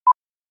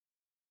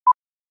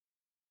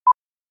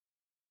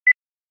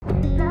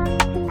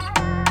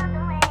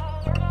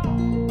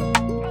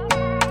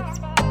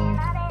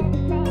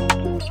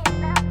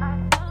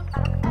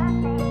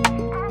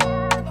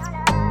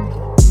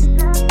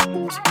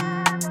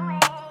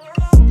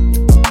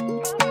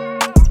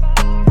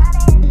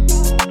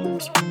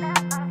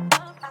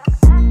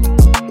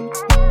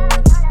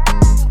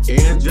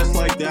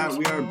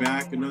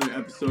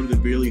episode of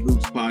the Beerly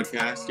Hoops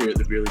podcast here at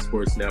the Beerly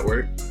Sports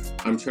Network.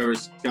 I'm Trevor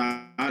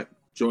Scott,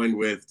 joined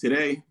with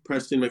today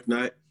Preston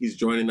McNutt. He's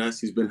joining us.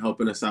 He's been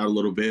helping us out a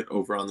little bit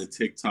over on the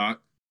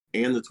TikTok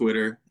and the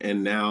Twitter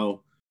and now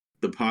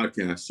the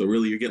podcast. So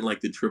really, you're getting like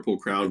the triple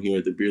crown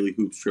here, the Beerly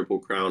Hoops triple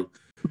crown.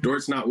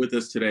 Dort's not with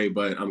us today,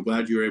 but I'm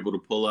glad you were able to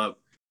pull up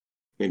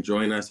and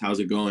join us.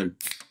 How's it going?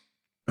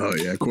 Oh,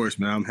 yeah, of course,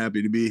 man. I'm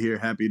happy to be here.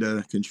 Happy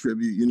to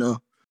contribute,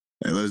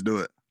 Hey, let's do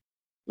it.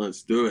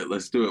 Let's do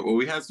it. Well,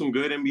 we had some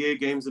good NBA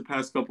games the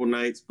past couple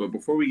nights, but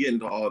before we get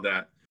into all of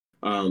that,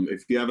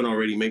 if you haven't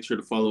already, make sure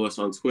to follow us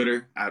on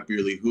Twitter at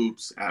Beerly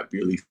Hoops, at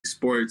Beerly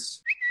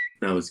Sports.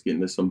 Now let's get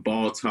into some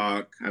ball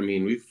talk. I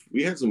mean,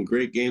 we had some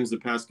great games the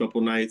past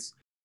couple nights.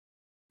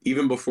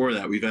 Even before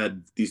that, we've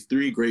had these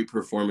three great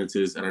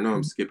performances, and I know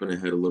I'm skipping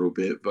ahead a little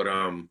bit, but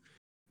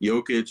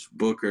Jokic,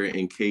 Booker,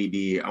 and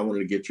KD, I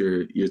wanted to get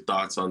your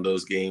thoughts on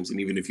those games, and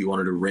even if you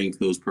wanted to rank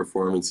those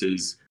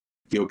performances.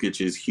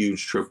 Jokic's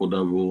huge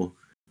triple-double,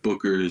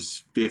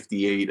 Booker's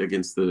 58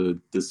 against the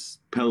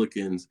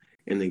Pelicans,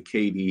 and then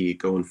KD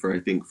going for, I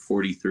think,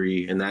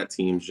 43. And that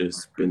team's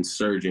just been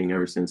surging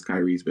ever since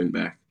Kyrie's been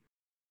back.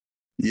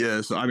 Yeah,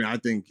 so I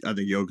think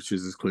Jokic's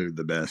is clearly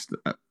the best.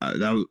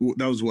 That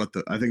was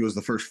I think it was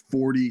the first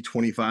 40,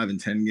 25, and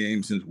 10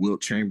 games since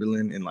Wilt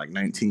Chamberlain in like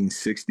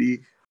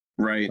 1960.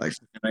 Right. And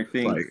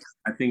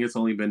I think it's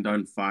only been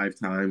done 5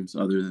 times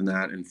other than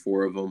that, and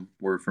 4 of them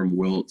were from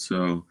Wilt.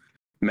 So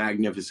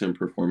magnificent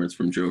performance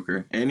from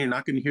Joker. And you're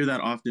not going to hear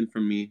that often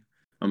from me.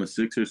 I'm a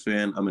Sixers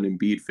fan. I'm an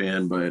Embiid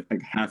fan, but I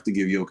have to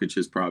give Jokic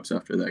his props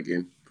after that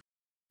game.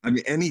 I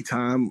mean, any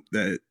time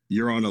that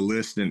you're on a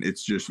list and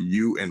it's just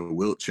you and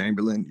Wilt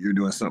Chamberlain, you're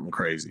doing something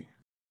crazy.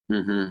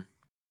 Mm-hmm.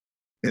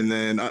 And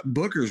then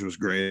Booker's was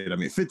great. I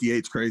mean,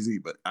 58's crazy,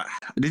 but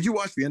did you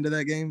watch the end of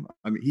that game?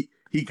 I mean,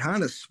 he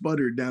kind of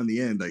sputtered down the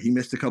end. Like, he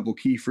missed a couple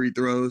key free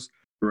throws.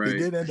 Right. He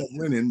did end up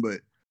winning, but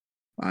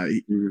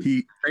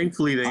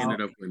thankfully they ended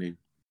up winning.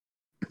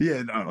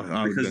 Yeah,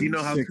 no, because you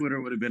know how Twitter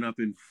would have been up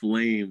in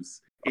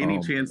flames. Any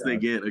chance they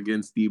get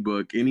against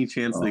D-Book, any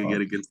chance they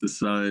get against the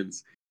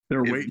Suns.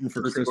 They're waiting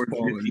for Chris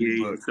Paul and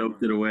D-Book.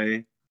 Choked it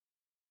away.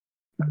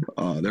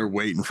 They're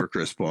waiting for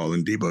Chris Paul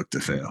and D-Book to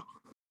fail.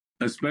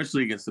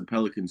 Especially against the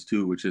Pelicans,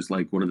 too, which is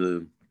like one of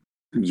the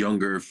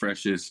younger,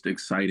 freshest,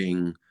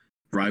 exciting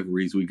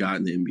rivalries we got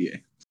in the NBA.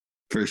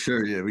 For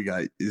sure, yeah. We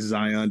got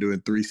Zion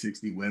doing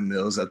 360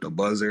 windmills at the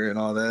buzzer and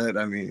all that.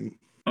 I mean...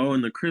 Oh,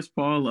 and the Chris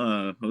Paul,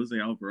 Jose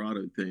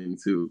Alvarado thing,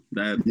 too.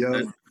 That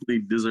definitely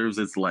deserves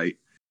its light.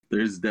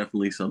 There's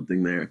definitely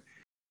something there.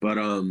 But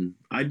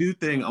I do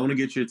think, I want to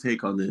get your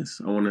take on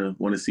this. I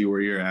want to see where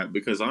you're at.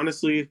 Because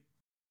honestly,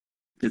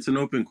 it's an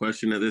open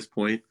question at this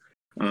point.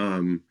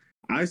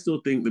 I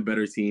still think the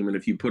better team, and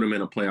if you put them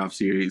in a playoff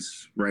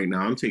series right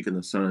now, I'm taking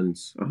the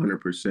Suns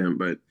 100%.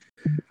 But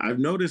I've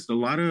noticed a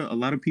lot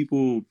of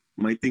people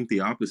might think the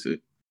opposite.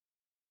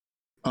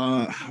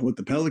 With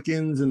the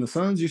Pelicans and the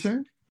Suns, you're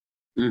saying?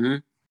 Mm-hmm.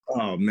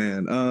 Oh,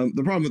 man.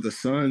 The problem with the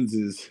Suns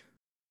is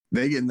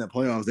they get in the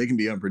playoffs, they can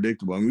be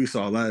unpredictable. I mean, we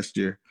saw last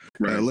year.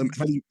 Right.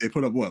 They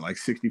put up, like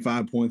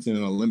 65 points in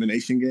an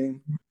elimination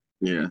game?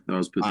 Yeah, that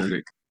was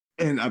pathetic.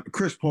 And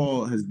Chris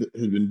Paul has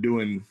been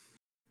doing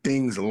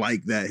things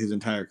like that his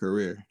entire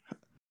career.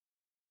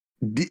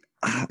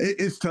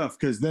 It's tough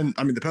because then,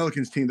 I mean, the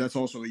Pelicans team, that's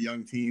also a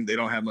young team. They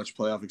don't have much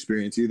playoff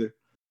experience either.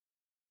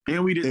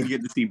 And we didn't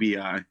get to see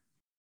BI.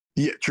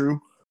 Yeah, true.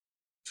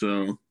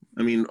 So,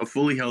 I mean, a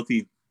fully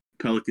healthy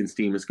Pelicans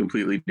team is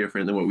completely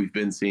different than what we've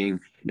been seeing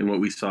and what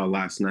we saw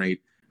last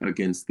night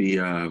against the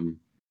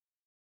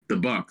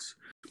Bucks.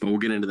 But we'll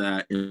get into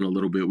that in a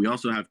little bit. We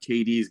also have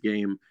KD's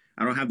game.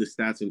 I don't have the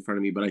stats in front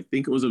of me, but I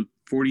think it was a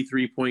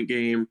 43-point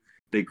game.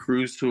 They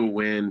cruised to a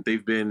win.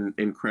 They've been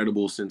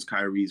incredible since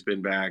Kyrie's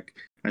been back.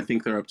 I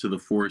think they're up to the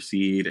 4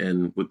 seed.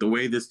 And with the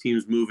way this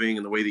team's moving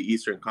and the way the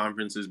Eastern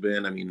Conference has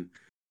been, I mean,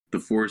 the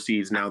 4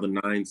 seed's now the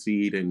 9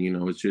 seed. And,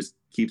 it just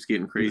keeps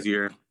getting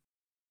crazier.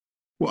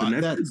 Well,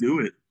 the Nets could do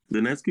it.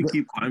 The Nets could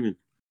keep climbing.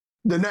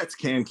 The Nets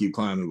can keep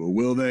climbing, but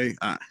will they?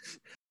 I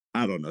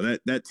don't know.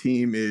 That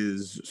team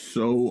is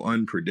so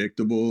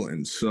unpredictable,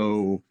 and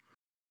so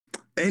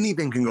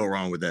anything can go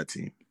wrong with that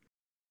team.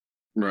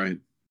 Right.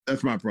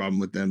 That's my problem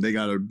with them. They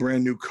got a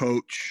brand new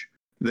coach.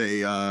 They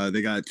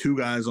got 2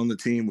 guys on the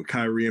team with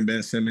Kyrie and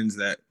Ben Simmons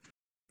that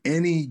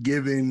any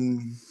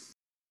given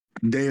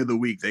day of the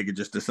week they could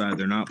just decide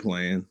they're not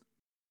playing.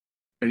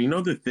 And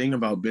the thing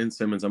about Ben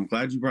Simmons, I'm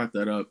glad you brought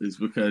that up, is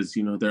because,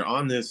 they're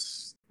on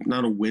this,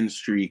 not a win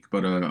streak,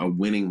 but a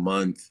winning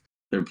month.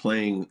 They're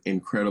playing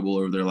incredible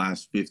over their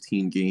last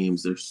 15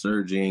 games. They're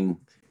surging.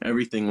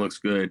 Everything looks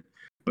good.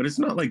 But it's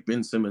not like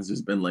Ben Simmons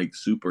has been, like,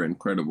 super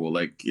incredible.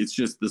 Like, it's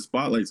just the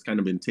spotlight's kind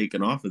of been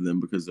taken off of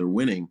them because they're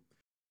winning.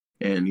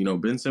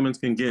 And, Ben Simmons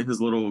can get his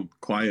little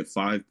quiet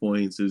 5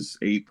 points, his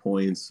 8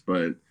 points,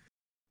 but...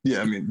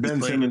 Yeah, I mean,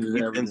 Ben Simmons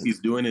is he's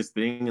doing his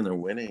thing and they're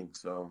winning.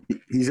 So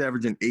he's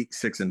averaging 8,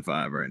 6, and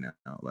 5 right now.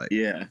 Like,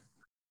 yeah,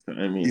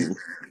 I mean,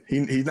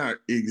 he's not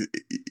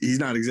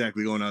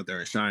exactly going out there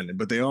and shining,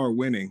 but they are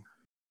winning.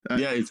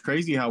 Yeah, it's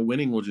crazy how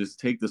winning will just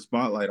take the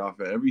spotlight off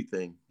of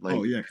everything. Like,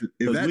 oh yeah,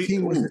 if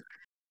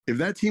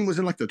that team was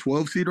in like the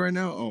 12 seed right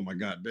now, oh my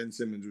God, Ben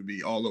Simmons would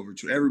be all over.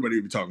 Everybody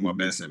would be talking about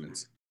Ben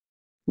Simmons.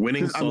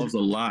 Winning solves a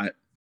lot.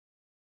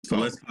 So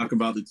let's talk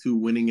about the two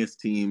winningest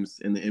teams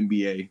in the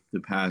NBA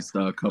the past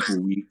couple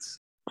weeks.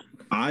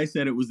 I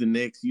said it was the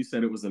Knicks. You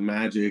said it was the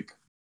Magic.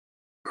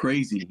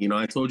 Crazy.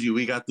 I told you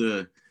we're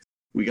talking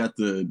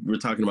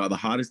about the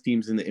hottest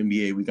teams in the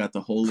NBA. We got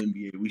the whole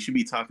NBA. We should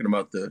be talking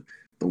about the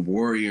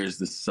Warriors,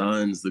 the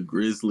Suns, the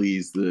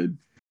Grizzlies, the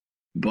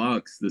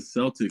Bucks, the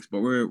Celtics,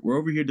 but we're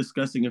over here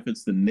discussing if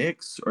it's the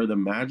Knicks or the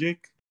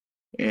Magic,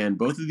 and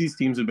both of these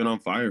teams have been on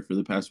fire for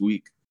the past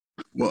week.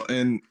 Well,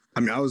 and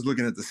I mean, I was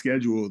looking at the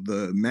schedule.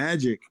 The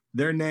Magic,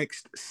 their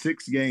next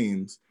 6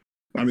 games,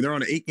 I mean, they're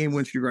on an 8-game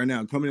win streak right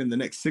now. Coming in the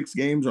next 6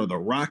 games are the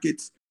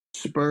Rockets,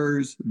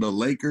 Spurs, the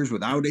Lakers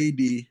without AD,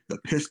 the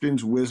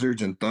Pistons,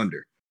 Wizards, and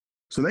Thunder.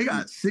 So they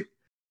got 6.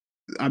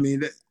 I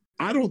mean,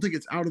 I don't think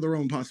it's out of their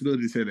own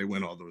possibility to say they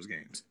win all those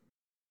games.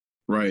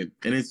 Right.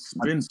 And it's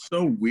been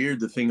so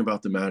weird. The thing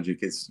about the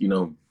Magic is,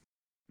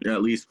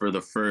 at least for the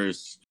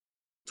first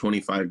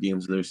 25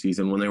 games of their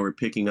season, when they were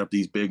picking up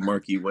these big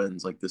marquee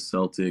wins like the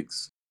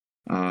Celtics,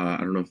 I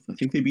don't know, I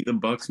think they beat the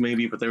Bucks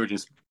maybe, but they were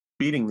just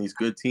beating these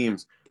good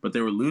teams, but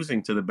they were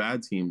losing to the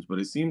bad teams. But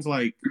it seems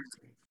like,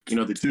 the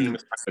team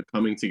is kind of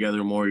coming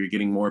together more. You're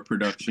getting more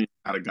production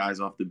out of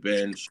guys off the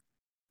bench.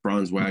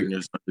 Franz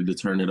Wagner started to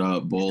turn it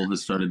up. Bull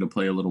has started to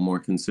play a little more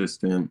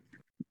consistent.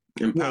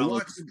 And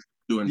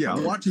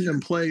watching them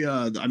play,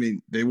 I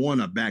mean, they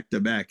won a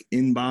back-to-back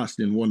in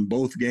Boston, won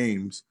both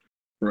games.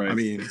 Right. I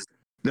mean,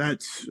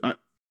 that's I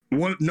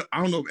don't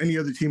know if any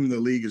other team in the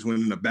league is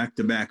winning a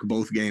back-to-back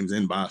both games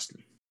in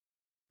Boston.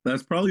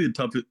 That's probably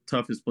the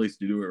toughest place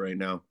to do it right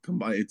now.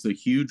 It's a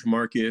huge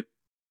market.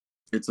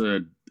 It's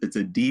a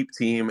deep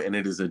team, and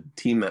it is a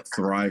team that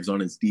thrives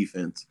on its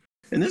defense.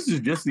 And this is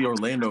just the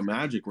Orlando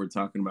Magic we're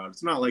talking about.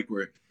 It's not like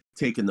we're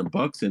taking the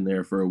Bucks in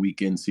there for a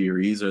weekend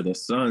series or the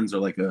Suns or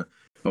like a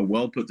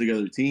well put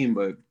together team.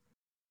 But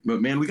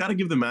man, we got to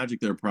give the Magic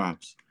their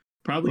props.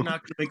 Probably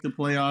not going to make the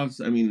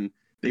playoffs. I mean,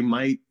 they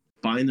might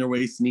find their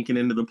way sneaking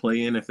into the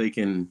play-in if they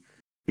can,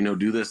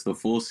 do this the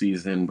full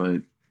season.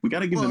 But we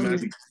got to give the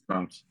Magic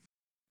props.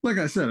 Like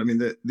I said, I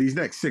mean, these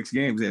next 6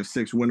 games, they have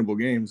 6 winnable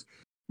games.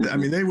 I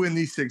mean, they win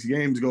these 6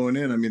 games going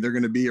in. I mean, they're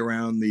going to be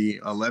around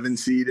the 11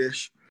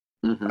 seed-ish.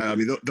 I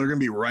mean, they're going to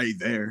be right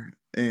there.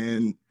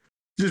 And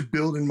just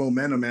building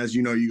momentum as,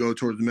 you go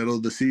towards the middle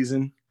of the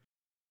season.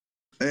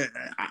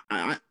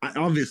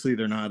 Obviously,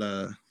 they're not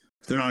a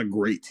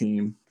great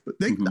team. But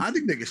I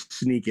think they can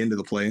sneak into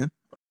the play-in.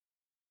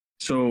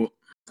 So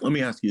let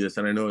me ask you this,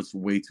 and I know it's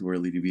way too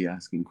early to be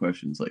asking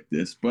questions like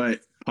this, but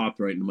popped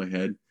right into my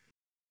head.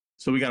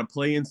 So we got a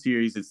play-in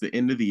series. It's the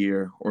end of the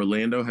year.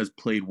 Orlando has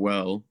played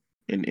well,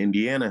 and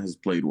Indiana has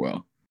played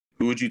well.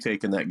 Who would you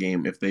take in that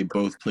game if they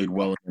both played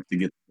well enough to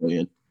get the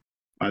play-in?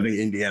 I think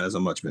Indiana's a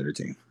much better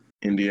team.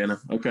 Indiana,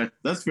 okay,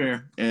 that's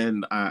fair,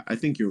 and I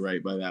think you're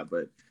right by that.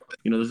 But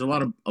there's a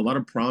lot of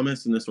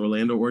promise in this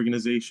Orlando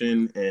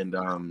organization, and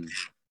I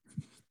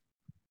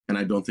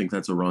don't think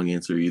that's a wrong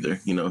answer either.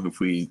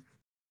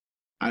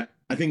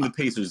 I think the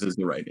Pacers is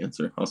the right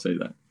answer. I'll say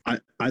that.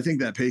 I think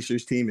that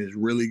Pacers team is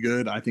really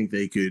good. I think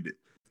they could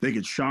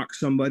shock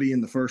somebody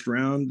in the first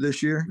round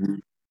this year. Mm-hmm.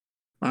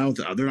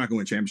 They're not going to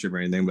win championship or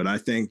anything, but I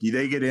think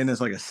they get in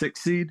as like a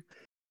 6 seed.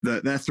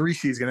 That 3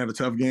 seed is going to have a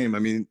tough game. I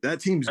mean, that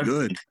team's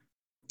good.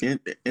 And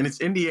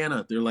it's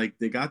Indiana.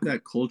 They got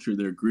that culture.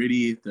 They're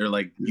gritty. They're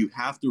like, you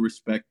have to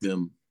respect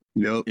them.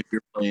 Yep. If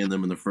you're playing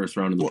them in the first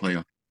round of the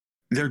playoff.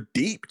 They're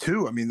deep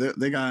too. I mean,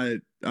 they got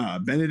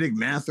Benedict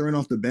Mathurin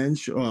off the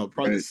bench,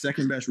 probably the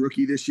second best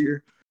rookie this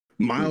year.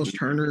 Miles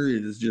Turner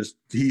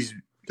he's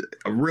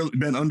really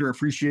been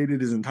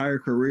underappreciated his entire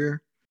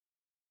career.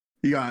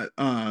 You got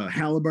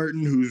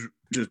Halliburton, who's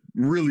just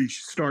really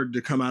started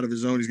to come out of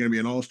his own. He's going to be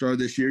an all-star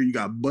this year. You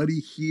got Buddy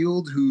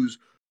Hield, who's,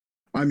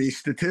 I mean,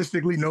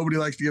 statistically, nobody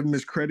likes to give him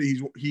his credit.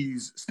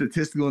 He's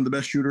statistically one of the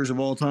best shooters of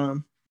all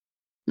time.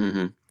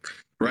 Mm-hmm.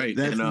 Right.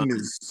 That team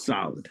is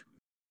solid.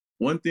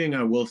 One thing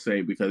I will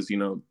say, because,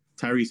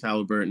 Tyrese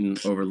Halliburton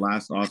over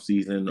last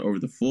offseason, over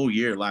the full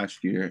year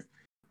last year,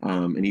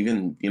 and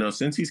even,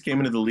 since he's came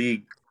into the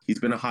league, he's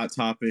been a hot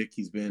topic.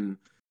 He's been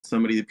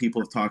somebody that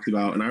people have talked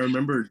about. And I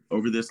remember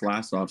over this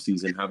last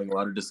offseason having a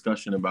lot of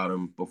discussion about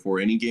him before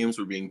any games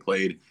were being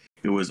played.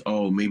 It was,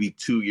 maybe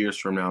 2 years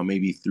from now,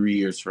 maybe 3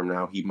 years from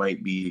now, he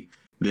might be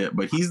that.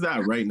 But he's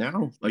that right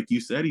now. Like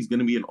you said, he's going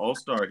to be an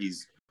all-star.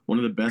 He's one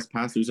of the best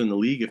passers in the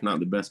league, if not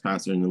the best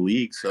passer in the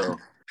league. So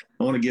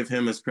I want to give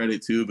him his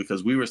credit too,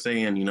 because we were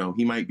saying,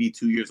 he might be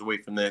 2 years away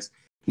from this.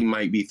 He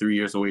might be 3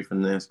 years away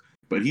from this,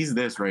 but he's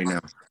this right now.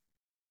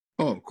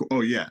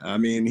 Oh yeah. I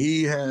mean,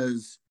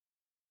 he's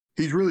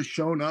really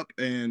shown up,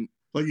 and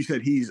like you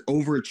said, he's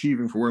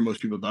overachieving for where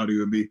most people thought he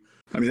would be.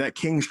 I mean, that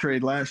Kings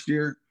trade last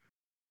year,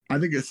 I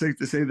think it's safe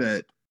to say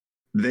that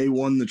they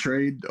won the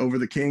trade over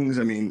the Kings.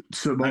 I mean,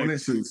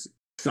 Sabonis is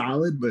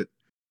solid, but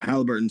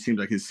Halliburton seems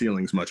like his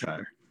ceiling's much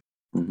higher.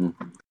 Mm-hmm.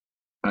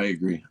 I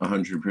agree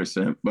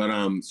 100%.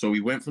 But so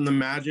we went from the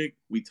Magic.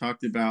 We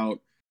talked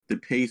about the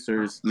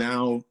Pacers.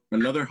 Now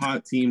another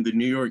hot team, the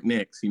New York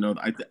Knicks. You know,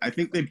 I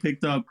think they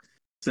picked up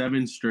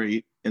 7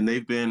 straight, and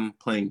they've been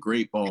playing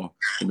great ball.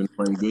 They've been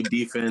playing good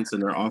defense,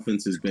 and their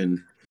offense has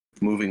been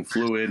moving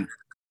fluid.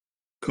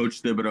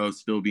 Coach Thibodeau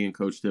still being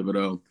Coach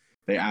Thibodeau.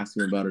 They asked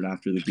him about it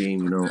after the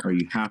game. You know, are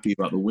you happy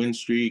about the win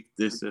streak?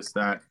 This,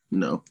 that.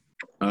 No,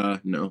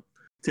 no.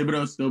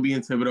 Thibodeau still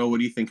being Thibodeau. What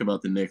do you think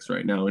about the Knicks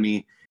right now?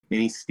 Any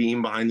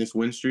steam behind this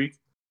win streak?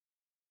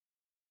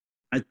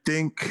 I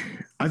think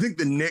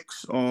the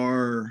Knicks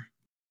are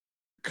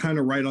kind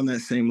of right on that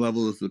same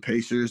level as the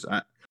Pacers.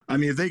 I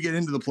mean, if they get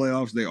into the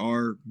playoffs, they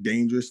are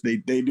dangerous. They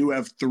do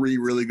have 3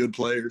 really good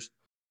players.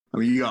 I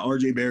mean, you got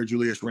R.J. Barrett,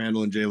 Julius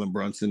Randle, and Jalen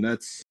Brunson.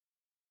 That's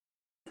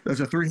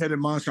a 3-headed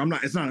monster.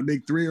 It's not a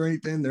big 3 or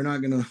anything. They're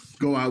not gonna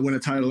go out win a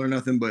title or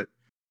nothing, but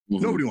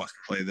nobody wants to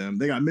play them.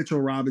 They got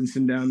Mitchell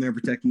Robinson down there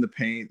protecting the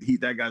paint.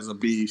 That guy's a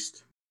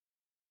beast.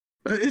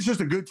 It's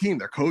just a good team.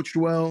 They're coached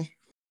well.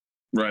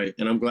 Right,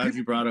 and I'm glad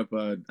you brought up.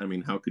 I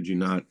mean, how could you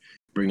not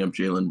bring up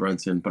Jalen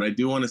Brunson? But I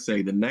do want to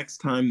say the next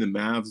time the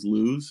Mavs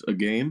lose a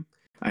game,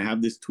 I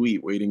have this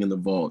tweet waiting in the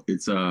vault.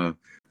 It's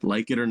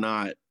like it or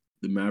not,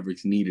 the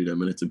Mavericks needed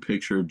him, and it's a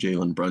picture of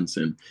Jalen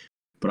Brunson.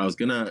 But I was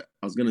gonna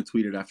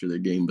tweet it after their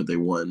game, but they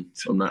won,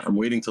 so I'm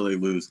waiting till they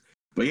lose.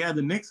 But yeah,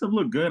 the Knicks have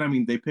looked good. I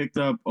mean, they picked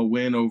up a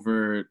win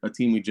over a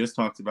team we just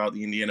talked about,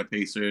 the Indiana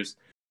Pacers.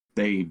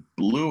 They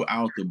blew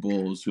out the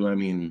Bulls, who, I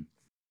mean,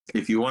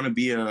 if you want to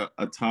be a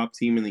top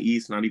team in the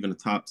East, not even a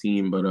top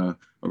team, but a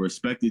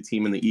respected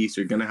team in the East,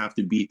 you're gonna have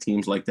to beat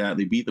teams like that.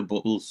 They beat the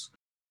Bulls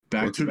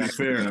back. Well, to be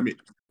fair, I mean,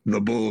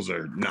 the Bulls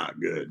are not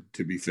good.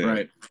 To be fair,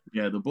 right?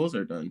 Yeah, the Bulls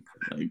are done.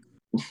 Like,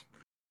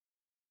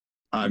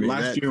 I mean,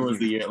 last year was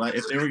the year. Like,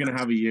 if they were gonna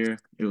have a year,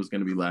 it was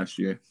gonna be last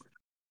year.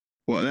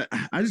 Well,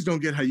 I just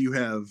don't get how you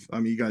have. I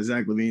mean, you got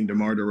Zach LaVine,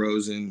 DeMar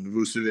DeRozan,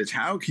 Vucevic.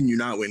 How can you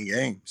not win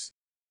games?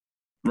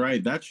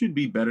 Right, that should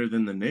be better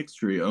than the Knicks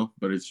trio,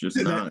 but it's just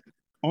not.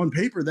 On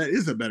paper, that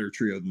is a better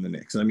trio than the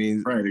Knicks. I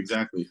mean, right,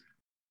 exactly.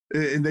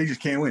 And they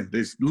just can't win.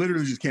 They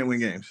literally just can't win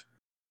games.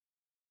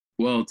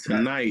 Well,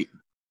 tonight,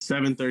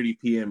 7:30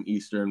 p.m.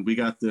 Eastern, we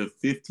got the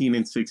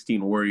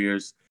 15-16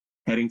 Warriors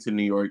heading to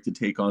New York to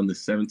take on the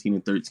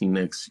 17-13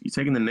 Knicks. You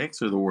taking the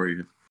Knicks or the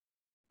Warriors?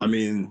 I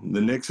mean,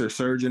 the Knicks are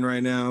surging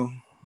right now.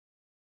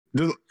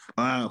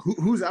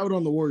 Who's out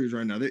on the Warriors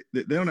right now?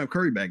 They don't have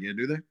Curry back yet,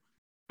 do they?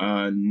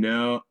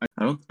 No, I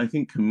don't. I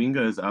think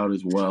Kuminga is out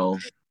as well,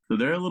 so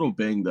they're a little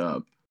banged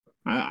up.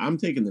 I'm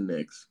taking the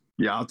Knicks.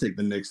 Yeah, I'll take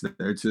the Knicks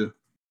there too.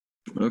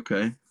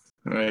 Okay,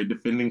 all right.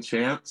 Defending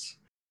champs.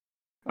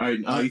 All right,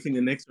 you think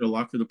the Knicks are a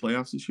lock for the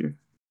playoffs this year?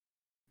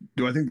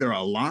 Do I think they're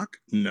a lock?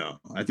 No,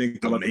 I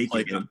think they'll make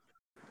it.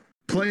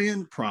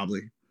 Play-in,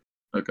 probably.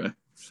 Okay.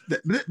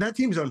 That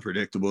team's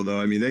unpredictable,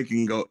 though. I mean, they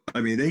can go.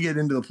 I mean, they get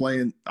into the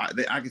play-in.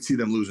 I could see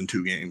them losing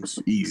 2 games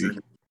easy.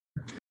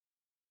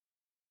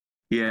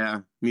 Yeah,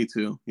 me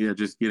too. Yeah,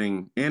 just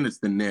getting, and it's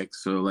the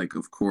Knicks, so like,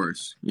 of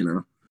course, you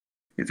know,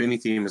 if any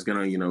team is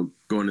gonna, you know,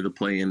 go into the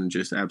play-in and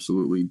just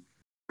absolutely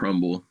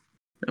crumble,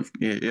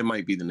 it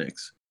might be the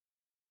Knicks.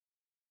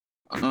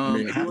 If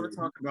you want to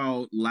talk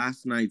about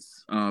last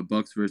night's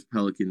Bucks versus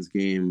Pelicans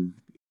game,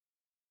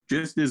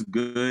 just as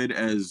good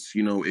as,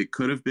 you know, it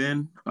could have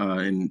been,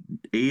 an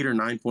 8 or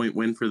 9 point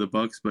win for the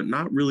Bucks, but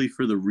not really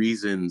for the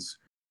reasons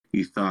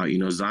you thought. You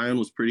know, Zion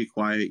was pretty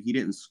quiet. He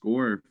didn't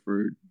score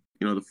for,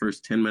 you know, the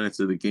first 10 minutes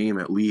of the game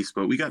at least,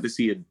 but we got to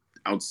see an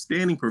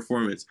outstanding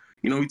performance.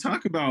 You know, we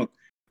talk about,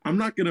 I'm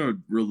not going to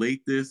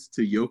relate this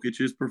to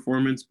Jokic's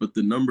performance, but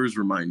the numbers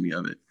remind me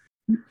of it.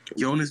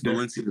 Jonas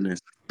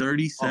Valanciunas,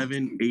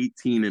 37,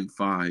 18, and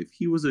 5.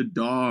 He was a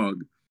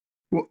dog.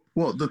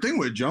 Well, the thing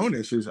with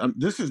Jonas is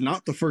this is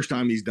not the first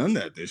time he's done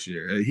that this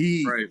year.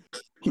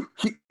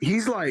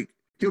 He's like,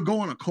 he'll go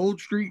on a cold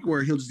streak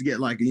where he'll just get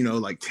like, you know,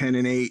 like 10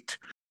 and 8,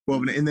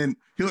 12, and then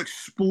he'll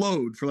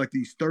explode for like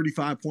these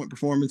 35-point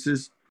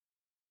performances.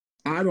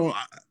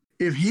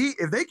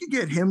 If they could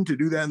get him to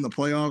do that in the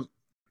playoffs,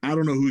 I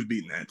don't know who's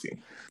beating that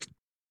team.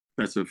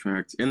 That's a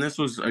fact. And this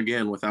was,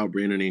 again, without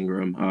Brandon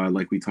Ingram,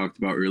 like we talked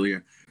about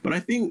earlier. But I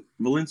think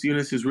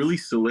Valanciunas has really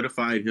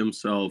solidified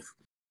himself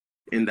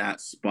in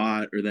that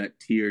spot or that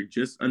tier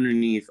just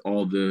underneath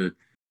all the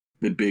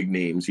big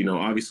names. You know,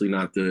 obviously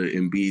not the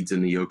Embiids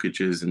and the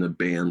Jokic's and the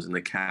Bams and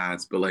the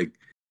Cats, but like,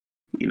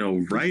 you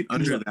know, right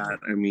under that,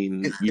 I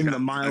mean, in the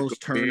Miles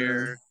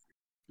Turner.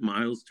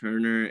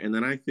 And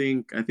then I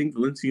think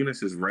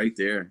Valanciunas is right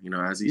there, you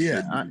know, as he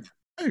should be.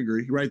 I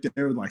agree. Right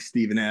there with like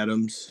Steven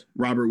Adams,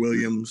 Robert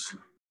Williams.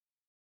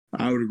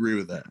 I would agree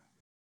with that.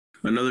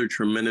 Another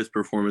tremendous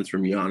performance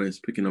from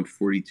Giannis, picking up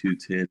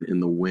 42-10 in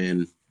the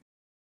win.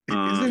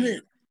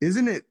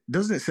 Doesn't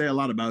it say a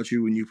lot about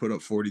you when you put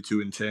up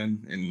 42 and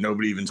 10 and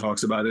nobody even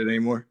talks about it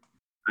anymore?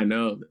 I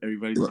know.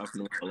 Everybody's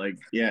talking about it. Like,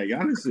 yeah,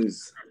 Giannis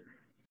is,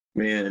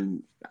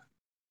 man,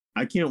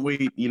 I can't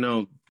wait. You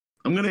know,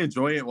 I'm going to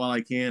enjoy it while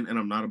I can, and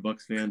I'm not a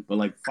Bucks fan. But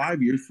like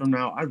 5 years from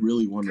now, I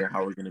really wonder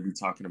how we're going to be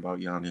talking about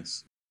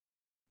Giannis.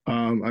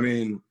 I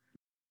mean,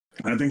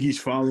 I think he's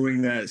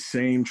following that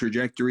same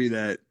trajectory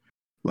that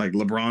like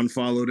LeBron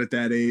followed at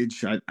that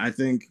age. I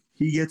think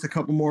he gets a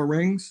couple more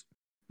rings,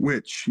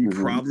 which he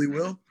probably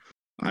will.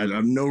 I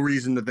have no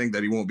reason to think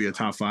that he won't be a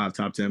top 5,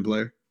 top 10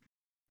 player.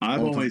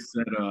 I've always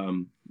said,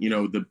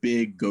 the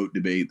big GOAT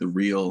debate, the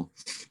real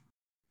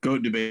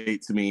GOAT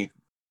debate to me,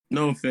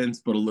 no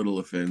offense, but a little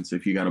offense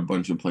if you got a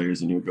bunch of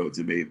players in your GOAT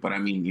debate. But I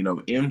mean,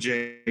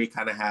 MJ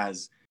kind of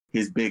has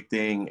his big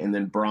thing, and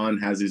then Bron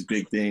has his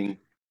big thing.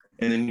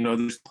 And then,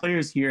 there's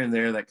players here and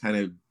there that kind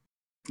of,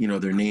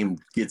 their name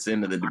gets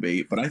into the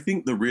debate. But I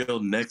think the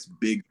real next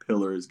big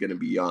pillar is going to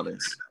be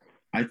Giannis.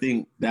 I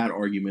think that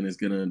argument is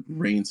going to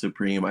reign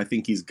supreme. I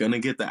think he's going to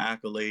get the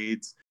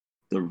accolades,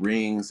 the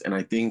rings. And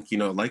I think,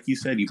 like you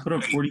said, you put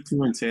up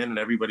 42 and 10 and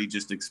everybody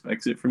just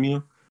expects it from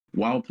you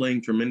while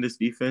playing tremendous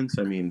defense.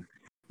 I mean,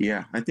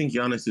 yeah, I think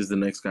Giannis is the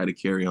next guy to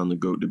carry on the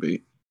GOAT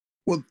debate.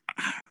 Well,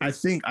 I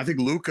think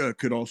Luka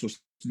could also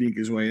sneak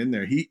his way in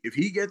there. If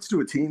he gets to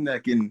a team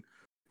that can,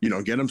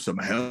 get him some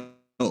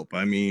help.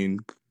 I mean,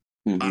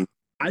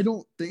 I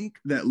don't think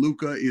that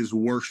Luka is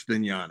worse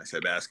than Giannis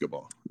at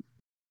basketball.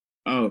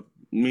 Oh,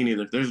 me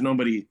neither. There's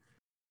nobody.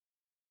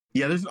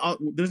 Yeah,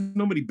 there's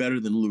nobody better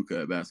than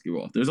Luka at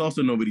basketball. There's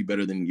also nobody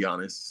better than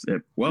Giannis.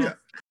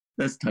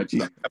 That's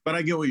touchy, but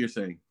I get what you're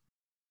saying.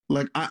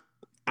 Like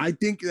I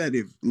think that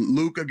if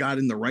Luka got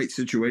in the right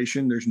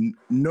situation, there's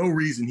no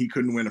reason he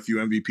couldn't win a few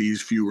MVPs,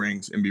 few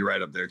rings, and be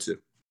right up there too.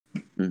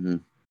 Mm-hmm.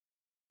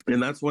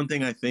 And that's one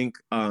thing I think.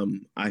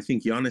 I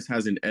think Giannis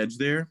has an edge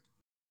there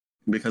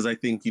because I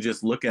think you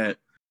just look at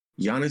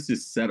Giannis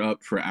is set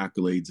up for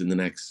accolades in the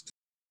next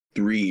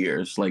 3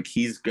 years. Like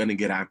he's gonna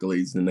get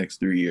accolades in the next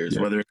 3 years,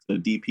 whether it's a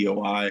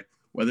DPOI,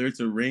 whether it's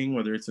a ring,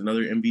 whether it's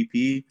another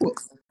MVP.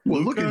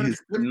 Well, look at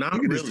his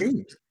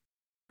team.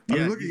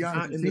 Yeah, look at Giannis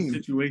not in team. the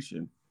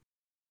situation.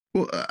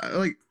 Well,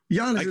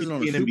 Giannis isn't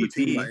on a super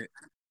team.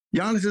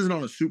 Giannis isn't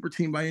on a super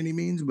team by any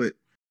means, but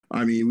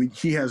I mean,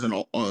 he has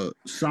a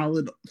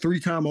solid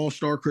 3-time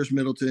All-Star Chris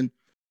Middleton.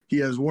 He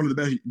has one of the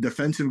best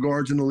defensive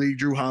guards in the league,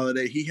 Drew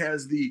Holiday. He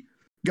has the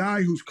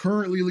guy who's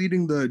currently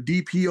leading the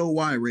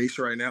DPOY race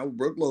right now,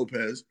 Brook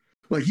Lopez.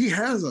 Like, he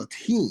has a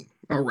team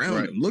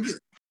around him. Look at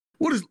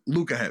what does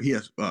Luka have? He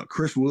has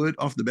Chris Wood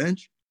off the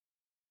bench.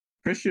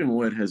 Christian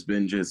Wood has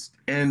been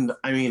and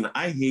I mean,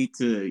 I hate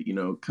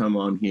to, come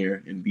on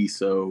here and be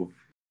so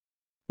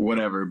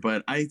whatever,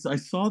 but I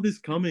saw this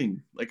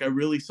coming. Like I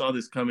really saw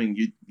this coming.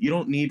 You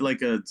don't need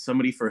like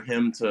somebody for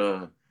him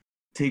to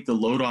take the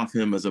load off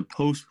him as a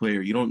post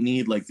player. You don't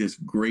need like this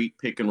great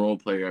pick and roll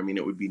player. I mean,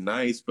 it would be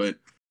nice, but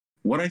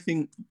what I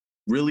think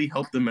really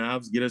helped the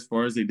Mavs get as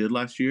far as they did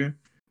last year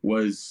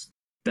was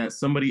that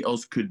somebody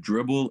else could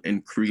dribble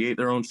and create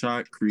their own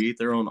shot, create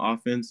their own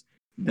offense.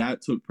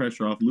 That took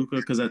pressure off Luka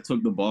because that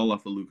took the ball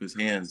off of Luka's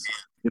hands.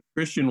 If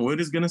Christian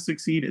Wood is going to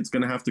succeed, it's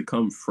going to have to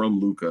come from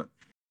Luka.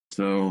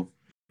 So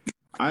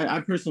I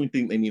personally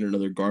think they need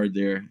another guard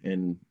there,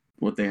 and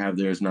what they have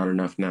there is not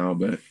enough now.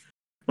 But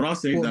I'll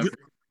save that for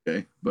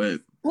okay. But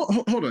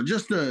hold on,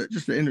 just to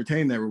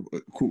entertain that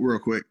real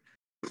quick.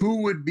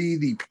 Who would be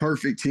the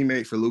perfect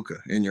teammate for Luka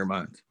in your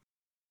mind?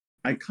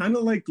 I kind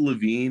of like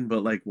Levine,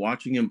 but like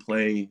watching him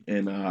play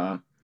in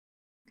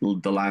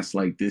the last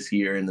like this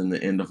year and then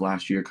the end of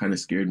last year kind of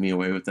scared me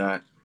away with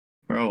that.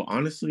 Bro,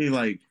 honestly,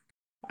 like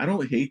I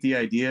don't hate the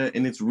idea,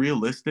 and it's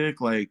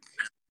realistic. Like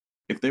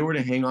if they were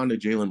to hang on to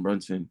Jalen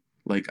Brunson,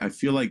 like I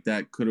feel like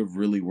that could have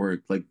really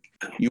worked. Like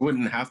you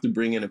wouldn't have to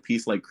bring in a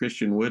piece like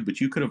Christian Wood,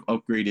 but you could have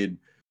upgraded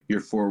your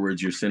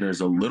forwards, your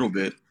centers a little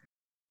bit.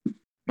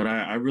 But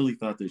I really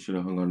thought they should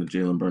have hung on to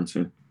Jalen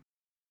Brunson.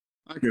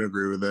 I can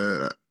agree with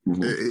that.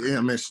 Mm-hmm.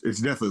 I mean, it's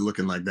definitely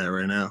looking like that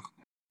right now.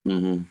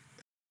 Mm-hmm.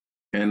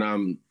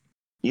 And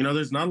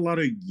there's not a lot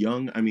of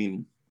young. I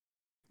mean,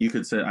 you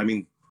could say. I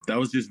mean, that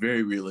was just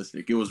very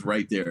realistic. It was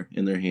right there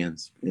in their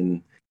hands,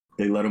 and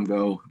they let him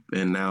go.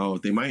 And now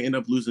they might end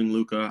up losing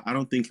Luka. I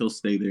don't think he'll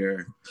stay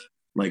there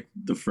like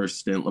the first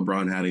stint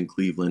LeBron had in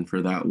Cleveland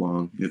for that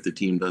long if the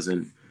team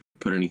doesn't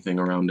put anything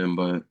around him.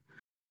 But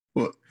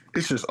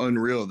it's just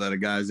unreal that a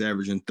guy's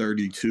averaging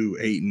 32,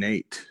 8, and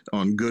 8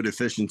 on good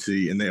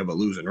efficiency, and they have a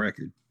losing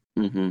record.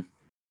 Mm-hmm.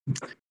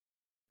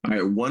 All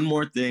right, one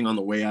more thing on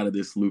the way out of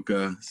this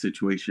Luka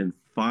situation.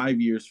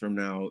 5 years from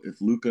now, if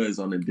Luka is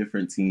on a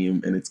different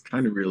team, and it's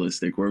kind of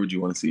realistic, where would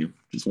you want to see him?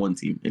 Just one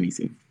team, any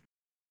team.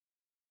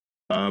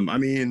 I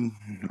mean,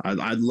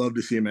 I'd love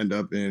to see him end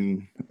up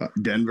in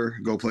Denver,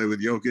 go play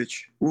with Jokic.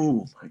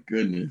 Oh, my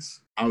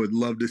goodness. I would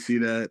love to see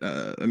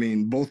that. I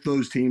mean, both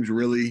those teams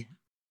really,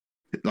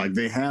 like,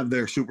 they have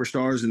their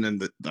superstars, and then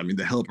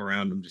the help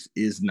around them just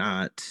is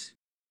not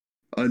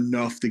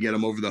enough to get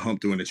them over the hump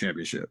to win a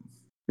championship.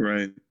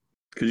 Right.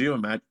 Could you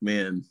imagine,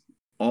 man,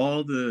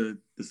 all the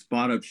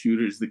spot-up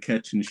shooters, the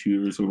catch-and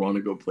shooters would want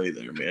to go play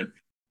there, man.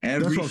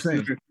 Every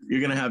shooter, you're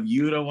going to have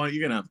Yuta,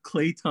 you're going to have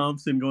Klay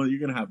Thompson going, you're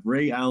going to have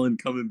Ray Allen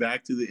coming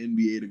back to the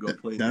NBA to go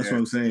play there. That's what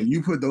I'm saying.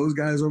 You put those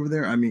guys over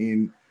there, I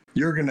mean,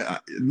 you're going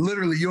to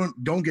literally, you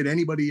don't get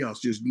anybody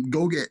else. Just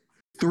go get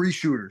 3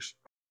 shooters.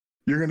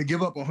 You're going to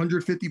give up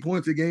 150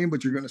 points a game,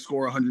 but you're going to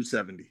score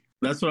 170.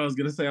 That's what I was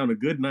gonna say. On a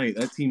good night,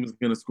 that team is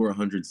gonna score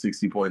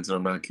 160 points, and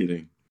I'm not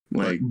kidding.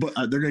 But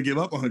they're gonna give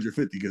up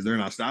 150 because they're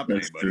not stopping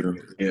that's anybody.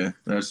 True. Yeah,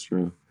 that's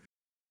true.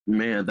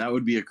 Man, that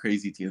would be a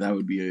crazy team. That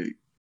would be a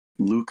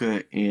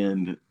Luka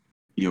and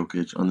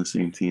Jokic on the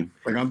same team.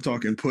 Like I'm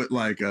talking, put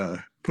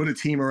a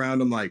team around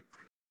them, like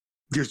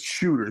just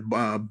shooters.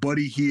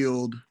 Buddy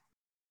Hield,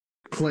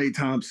 Klay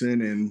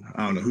Thompson, and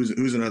I don't know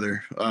who's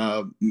another.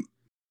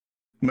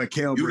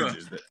 Mikal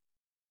Bridges.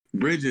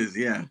 Bridges,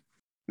 yeah.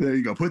 There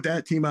you go. Put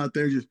that team out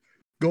there. Just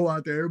go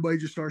out there. Everybody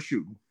just start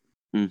shooting.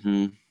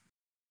 Mm-hmm.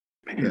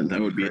 Man, that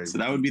would be it. So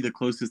that would be the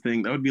closest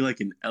thing. That would be like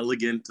an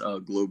elegant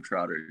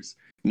Globetrotters.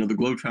 You know, the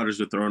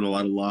Globetrotters are throwing a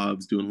lot of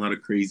lobs, doing a lot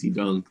of crazy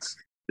dunks.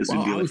 This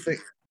would be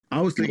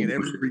I was thinking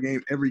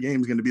every game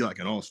is going to be like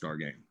an all-star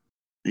game.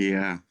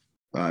 Yeah.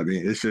 I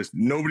mean, it's just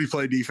nobody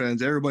play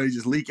defense. Everybody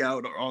just leak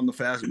out on the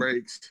fast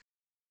breaks.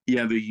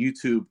 Yeah, the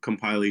YouTube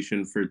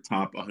compilation for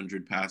top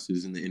 100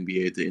 passes in the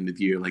NBA at the end of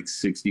the year, like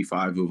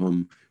 65 of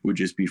them would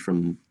just be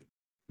from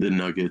the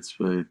Nuggets.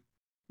 But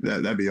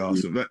that'd be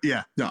awesome. But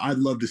yeah, no, I'd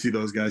love to see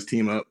those guys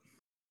team up.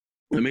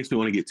 That makes me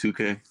want to get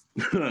 2K.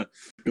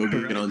 Go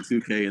get on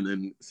 2K and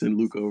then send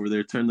Luka over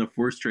there. Turn the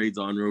force trades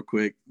on real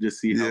quick. Just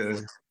see how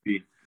it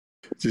be.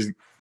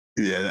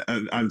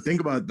 I'm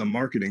thinking about the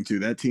marketing too.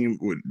 That team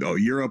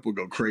Europe would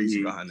go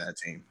crazy behind that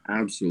team.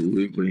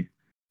 Absolutely.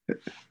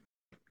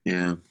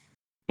 Yeah.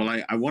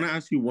 Well, I want to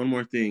ask you one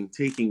more thing,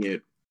 taking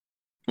it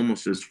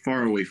almost as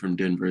far away from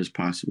Denver as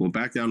possible,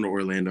 back down to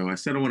Orlando. I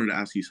said I wanted to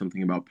ask you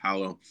something about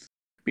Paolo.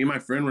 Me and my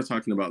friend were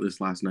talking about this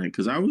last night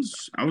because I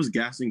was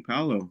gassing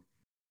Paolo.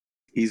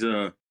 He's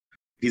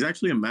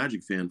actually a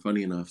Magic fan,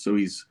 funny enough. So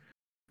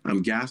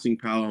I'm gassing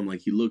Paolo. I'm like,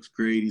 he looks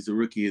great. He's a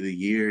rookie of the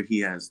year. He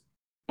has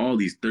all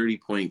these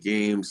 30-point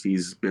games.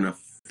 He's been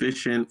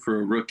efficient for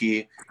a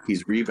rookie.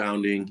 He's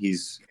rebounding.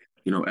 He's,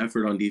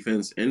 effort on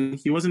defense. And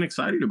he wasn't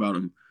excited about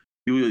him.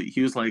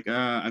 He was like,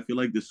 I feel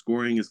like the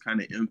scoring is kind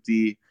of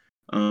empty.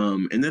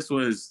 And this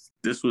was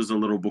a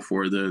little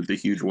before the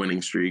huge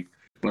winning streak.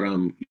 But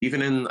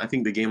even in, I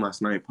think, the game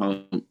last night,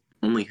 Paolo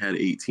only had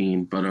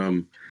 18.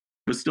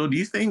 But still, do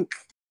you think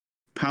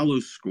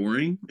Paolo's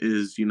scoring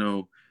is,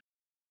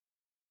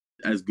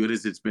 as good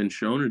as it's been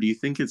shown? Or do you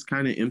think it's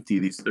kind of empty,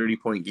 these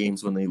 30-point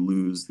games when they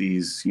lose?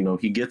 These,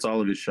 he gets all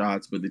of his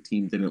shots, but the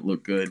team didn't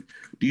look good.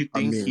 Do you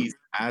think he's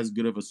as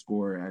good of a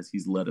scorer as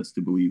he's led us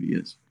to believe he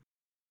is?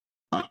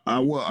 I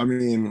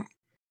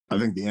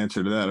think the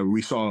answer to that,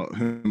 we saw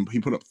him, he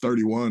put up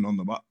 31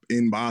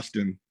 in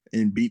Boston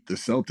and beat the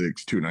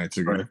Celtics 2 nights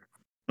ago. Right.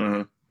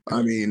 Uh-huh.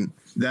 I mean,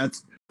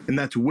 that's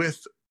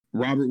with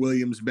Robert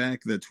Williams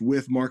back. That's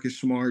with Marcus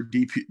Smart,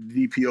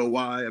 DPOY.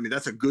 I mean,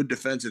 that's a good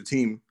defensive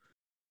team.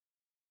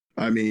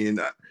 I mean,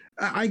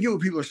 I get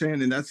what people are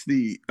saying, and that's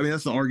the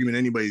argument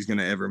anybody's going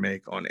to ever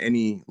make on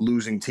any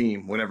losing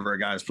team whenever a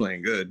guy's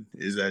playing good,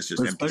 is that's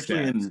just especially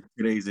empty stats. In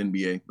today's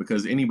NBA,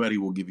 because anybody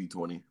will give you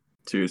 20.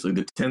 Seriously,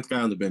 the 10th guy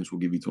on the bench will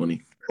give you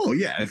 20. Oh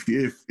yeah,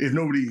 if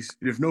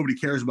nobody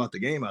cares about the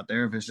game out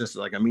there, if it's just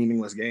like a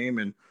meaningless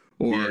game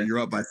or you're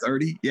up by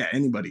 30,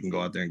 anybody can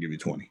go out there and give you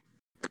 20.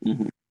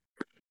 Mm-hmm.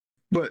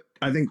 But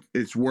I think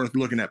it's worth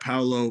looking at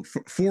Paolo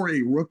for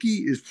a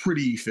rookie is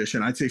pretty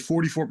efficient. I'd say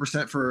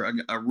 44% for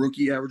a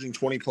rookie averaging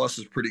 20 plus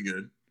is pretty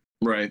good.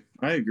 Right,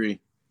 I agree,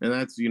 and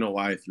that's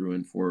why I threw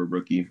in for a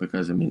rookie,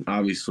 because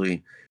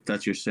obviously if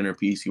that's your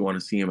centerpiece, you want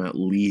to see him at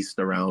least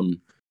around,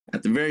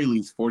 at the very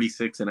least,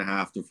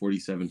 46.5 to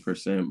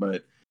 47%.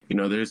 But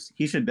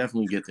he should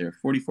definitely get there.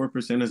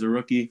 44% as a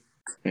rookie.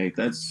 Hey,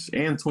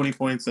 and 20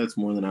 points. That's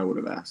more than I would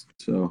have asked.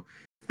 So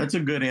that's a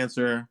good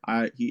answer.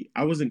 I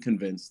wasn't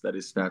convinced that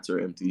his stats are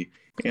empty,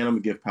 and I'm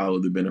gonna give Paolo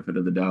the benefit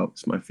of the doubt.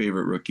 It's my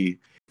favorite rookie,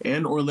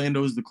 and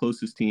Orlando is the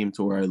closest team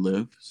to where I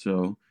live.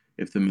 So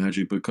if the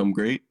Magic become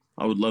great,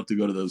 I would love to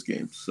go to those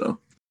games. So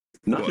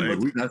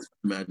that's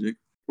Magic.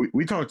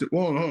 We talked about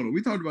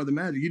the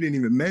Magic. You didn't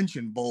even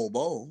mention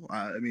Bol.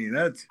 I mean,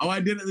 that's. Oh,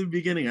 I did at the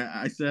beginning.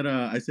 I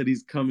said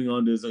he's coming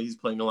on to, so he's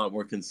playing a lot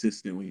more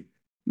consistently.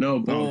 No,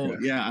 Bol.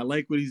 Okay. Yeah, I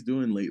like what he's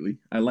doing lately.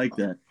 I like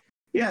that.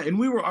 Yeah, and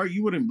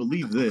you wouldn't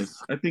believe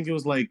this. I think it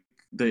was like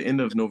the end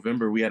of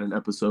November. We had an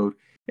episode,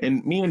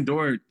 and me and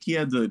Dort, he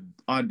had the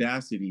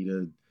audacity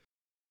to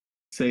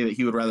say that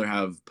he would rather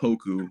have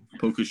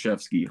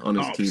Pokuševski on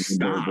his team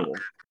than Bol.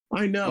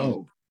 I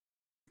know.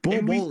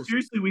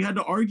 We had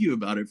to argue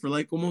about it for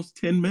like almost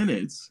 10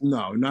 minutes.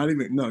 No, not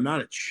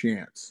a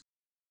chance.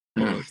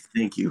 Oh,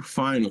 thank you.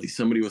 Finally,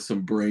 somebody with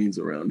some brains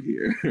around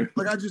here.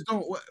 Like, I just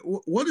don't.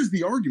 What is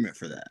the argument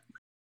for that?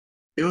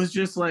 It was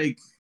just like,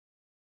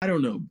 I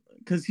don't know,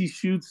 because he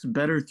shoots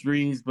better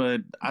threes,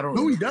 but I don't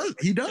know. No, he does.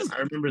 He does. I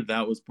remember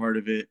that was part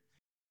of it.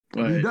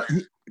 But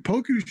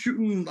Poku's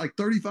shooting like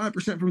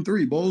 35% from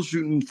three. Bol's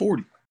shooting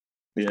 40.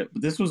 Yeah,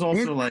 but this was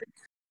also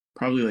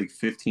probably like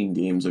 15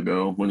 games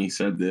ago when he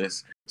said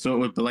this. So,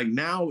 but like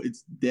now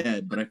it's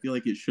dead, but I feel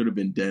like it should have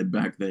been dead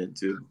back then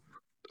too.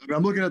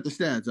 I'm looking at the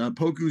stats.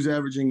 Poku's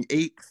averaging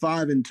 8,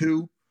 5, and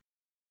 2.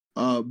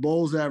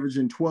 Bol's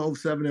averaging 12,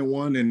 7, and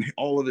 1, and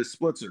all of his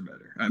splits are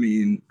better. I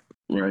mean,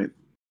 right.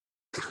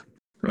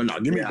 Oh, no,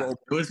 give me Yeah,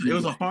 both. it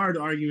was a hard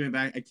argument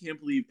back. I can't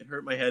believe it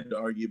hurt my head to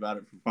argue about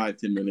it for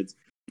 5-10 minutes.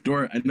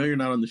 Dora, I know you're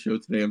not on the show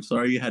today. I'm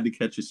sorry you had to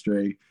catch a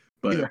stray,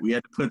 but we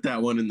had to put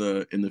that one in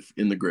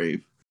the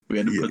grave. We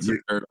had to put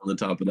some dirt on the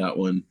top of that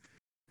one.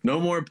 No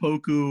more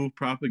Poku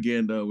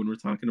propaganda when we're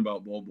talking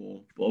about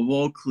Bobo.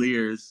 Bobo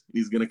clears.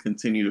 He's gonna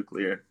continue to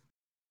clear.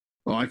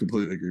 Oh, I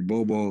completely agree.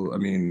 Bobo, I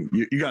mean,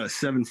 you got a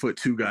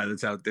 7'2" guy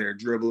that's out there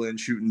dribbling,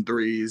 shooting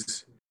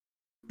threes.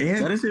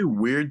 And that is a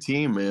weird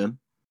team, man.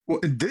 Well,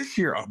 this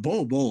year,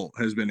 Bobo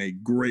has been a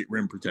great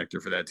rim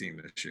protector for that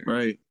team this year.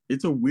 Right.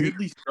 It's a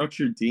weirdly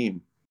structured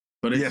team.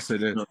 But yes,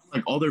 it is.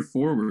 Like all their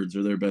forwards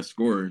are their best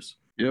scorers.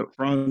 Yep.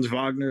 Franz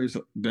Wagner's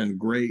been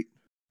great.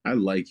 I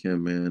like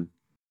him, man.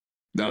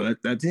 No,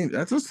 that team,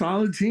 that's a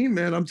solid team,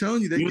 man. I'm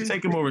telling you. You would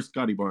take him over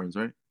Scotty Barnes,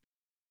 right?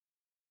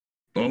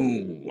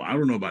 Oh, I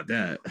don't know about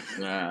that.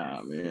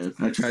 Ah, man.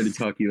 I tried to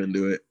talk you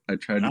into it. I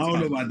don't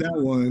know about that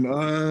one.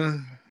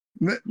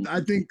 I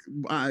think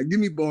give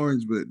me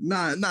Barnes, but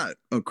not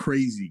a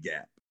crazy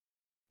gap.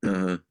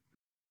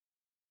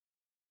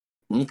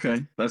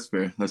 Okay, that's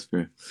fair. That's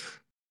fair.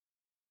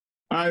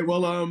 All right,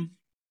 well,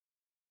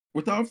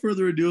 without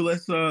further ado,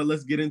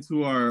 let's get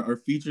into our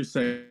feature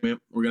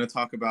segment. We're gonna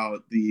talk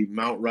about the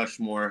Mount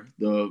Rushmore,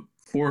 the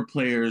 4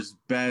 players,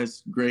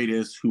 best,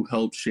 greatest, who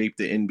helped shape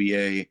the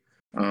NBA.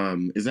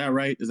 Is that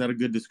right? Is that a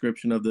good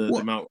description of the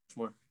Mount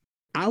Rushmore?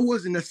 I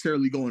wasn't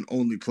necessarily going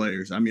only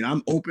players. I mean,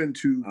 I'm open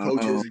to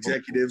coaches,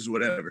 executives,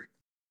 whatever.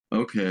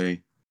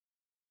 Okay,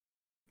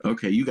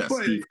 you got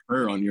Steve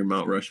Kerr on your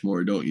Mount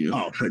Rushmore, don't you?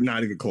 Oh, but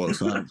not even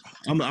close.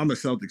 I'm a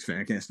Celtics fan.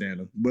 I can't stand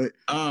them. But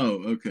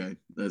okay,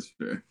 that's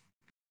fair.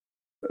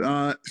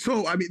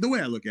 So I mean, the way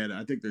I look at it,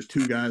 I think there's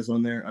 2 guys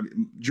on there. I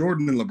mean,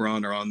 Jordan and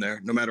LeBron are on there,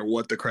 no matter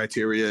what the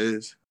criteria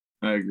is.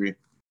 I agree.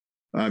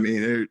 I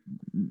mean,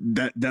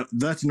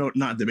 that's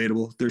not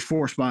debatable. There's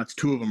 4 spots.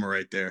 2 of them are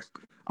right there.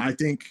 I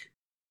think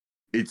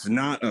it's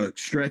not a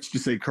stretch to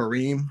say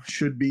Kareem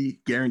should be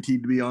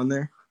guaranteed to be on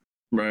there.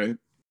 Right.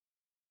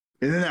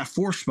 And then that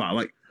 4th spot,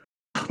 like,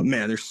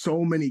 man, there's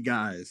so many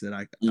guys that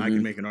I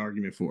can make an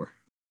argument for.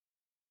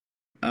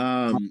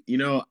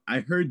 I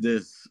heard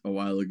this a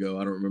while ago.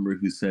 I don't remember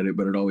who said it,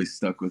 but it always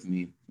stuck with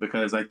me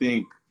because I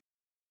think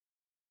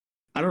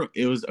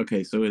it was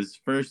okay. So his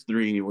first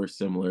 3 were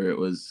similar. It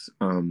was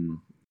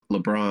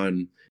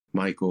LeBron,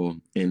 Michael,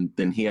 and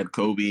then he had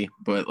Kobe.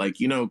 But like,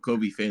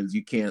 Kobe fans,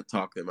 you can't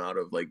talk them out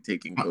of like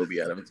taking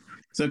Kobe out of it.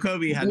 So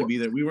Kobe had to be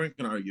there. We weren't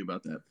gonna argue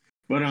about that.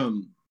 But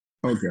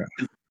okay.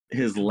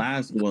 His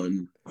last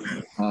one,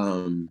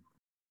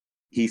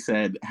 he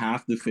said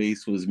half the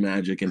face was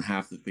Magic and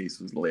half the face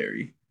was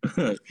Larry.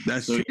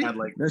 That's so cheating. He had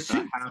like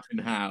half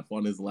and half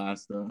on his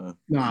last.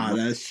 Nah,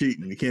 that's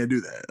cheating. You can't do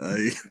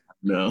that.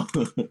 No,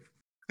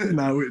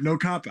 no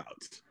cop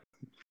outs.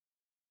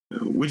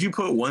 Would you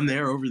put one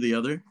there over the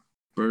other,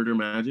 Bird or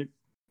Magic?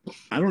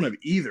 I don't have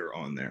either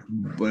on there,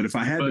 but if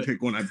I had to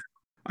pick one,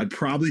 I'd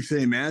probably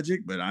say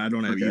Magic, but I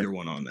don't have either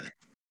one on there.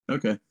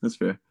 Okay, that's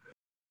fair.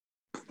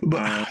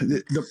 But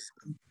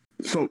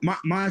so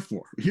my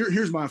 4.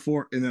 Here's my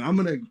 4, and then I'm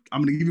gonna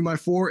give you my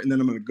 4, and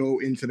then I'm gonna go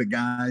into the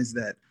guys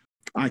that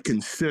I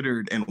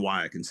considered and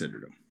why I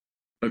considered them.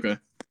 Okay.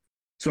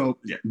 So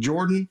yeah,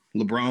 Jordan,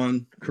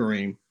 LeBron,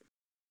 Kareem.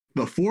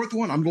 The 4th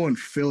one, I'm going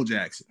Phil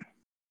Jackson.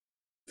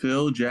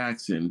 Phil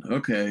Jackson.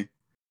 Okay.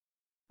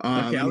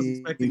 I was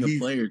expecting a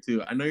player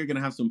too. I know you're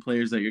gonna have some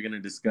players that you're gonna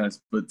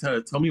discuss, but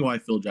tell me why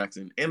Phil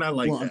Jackson. And I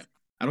like that.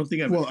 I don't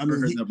think I've ever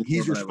heard that before.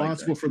 He's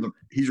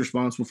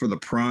responsible for the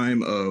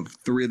prime of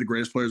 3 of the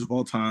greatest players of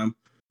all time: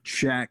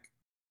 Shaq,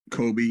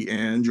 Kobe,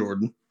 and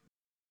Jordan.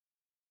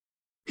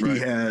 He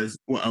has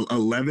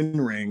 11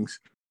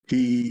 rings.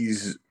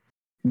 He's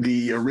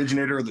the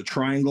originator of the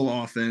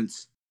triangle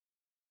offense.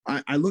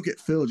 I look at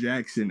Phil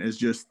Jackson as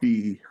just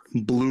the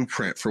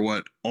blueprint for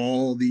what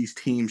all these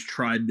teams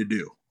tried to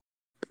do.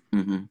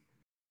 Mm-hmm.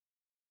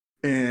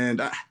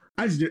 And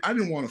I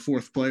didn't want a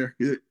 4th player.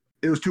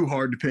 It was too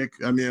hard to pick.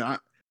 I mean,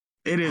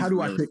 how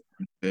do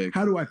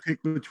I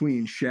pick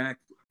between Shaq,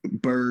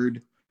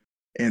 Bird,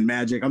 and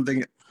Magic? I'm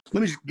thinking,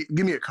 let me just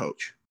give me a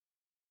coach.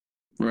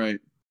 Right.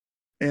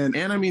 And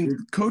I mean,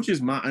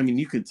 coaches,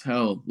 you could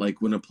tell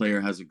like when a player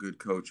has a good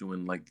coach and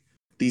when like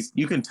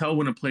you can tell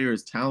when a player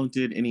is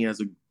talented and he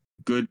has a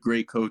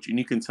great coach, and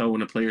you can tell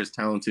when a player is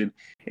talented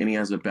and he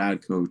has a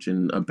bad coach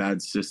and a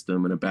bad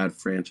system and a bad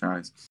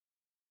franchise.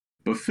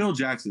 But Phil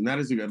Jackson,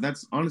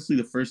 that's honestly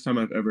the first time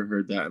I've ever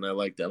heard that, and I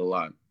like that a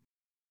lot.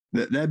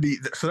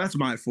 So that's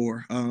my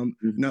 4.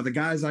 Now the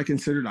guys I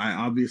considered, I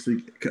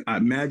obviously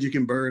Magic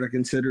and Bird I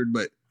considered,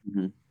 but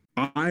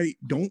I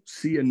don't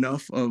see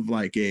enough of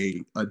like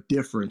a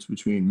difference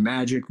between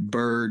Magic,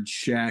 Bird,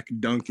 Shaq,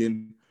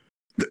 Duncan.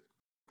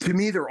 To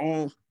me, they're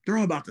all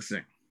about the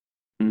same.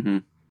 Mm-hmm.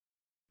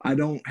 I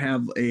don't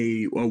have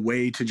a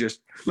way to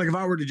just like if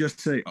I were to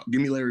just say, oh,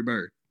 give me Larry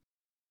Bird.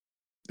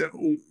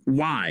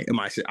 Why am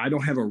I saying? I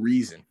don't have a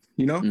reason,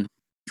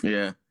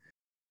 Yeah.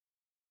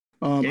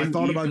 I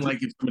thought about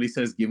like if somebody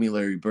says, "Give me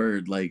Larry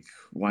Bird," like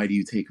why do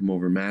you take him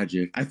over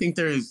Magic? I think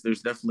there's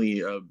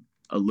definitely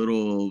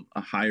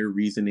a higher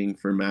reasoning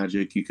for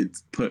Magic. You could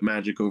put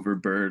Magic over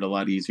Bird a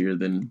lot easier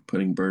than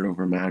putting Bird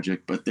over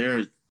Magic, but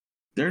they're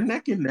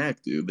neck and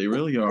neck, dude. They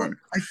really are.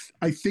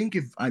 I think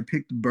if I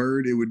picked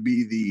Bird, it would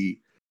be the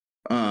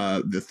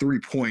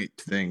 3-point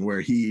thing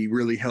where he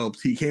really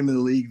helped. He came in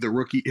the league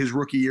his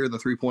rookie year. The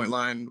 3-point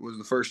line was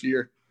the first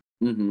year,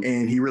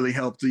 and he really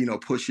helped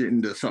push it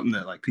into something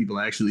that like people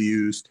actually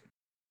used.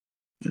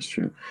 That's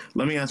true.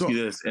 Let me ask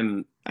you this,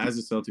 and as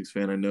a Celtics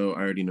fan, I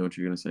already know what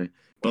you're gonna say,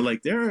 but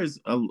like there is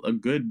a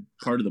good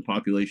part of the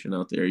population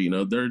out there.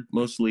 They're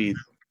mostly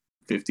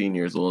 15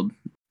 years old.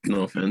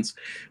 No offense,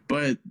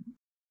 but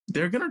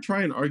they're gonna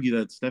try and argue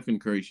that Stephen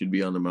Curry should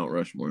be on the Mount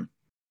Rushmore.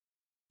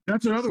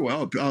 That's another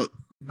one.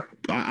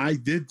 I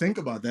did think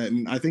about that,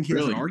 and I think he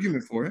has an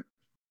argument for it.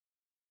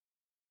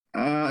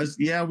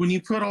 Yeah, when you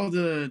put all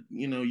the,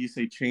 you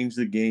say change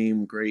the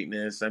game,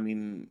 greatness. I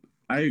mean,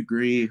 I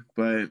agree,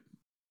 but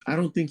I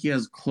don't think he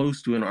has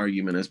close to an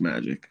argument as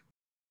Magic.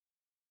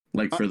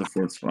 Like for the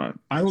 4th spot.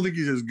 I don't think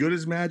he's as good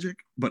as Magic,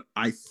 but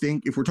I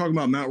think if we're talking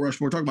about Mount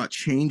Rushmore, we're talking about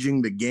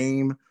changing the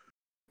game.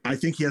 I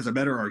think he has a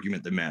better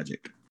argument than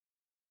Magic.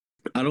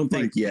 I don't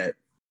think yet.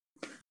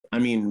 I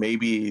mean,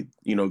 maybe,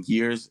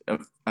 years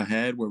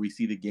ahead where we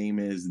see the game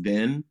is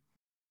then.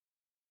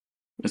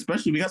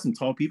 Especially, we got some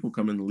tall people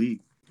coming in the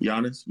league.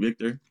 Giannis,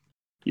 Victor,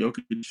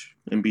 Jokic,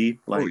 Embiid.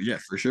 Oh, yeah,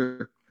 for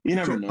sure. You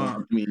never know. I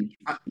mean,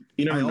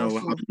 you never know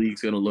how the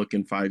league's going to look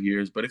in 5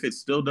 years. But if it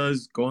still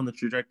does go on the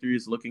trajectory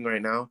it's looking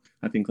right now,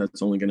 I think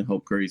that's only going to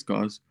help Curry's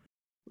cause.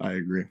 I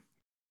agree.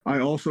 I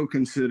also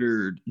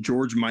considered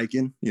George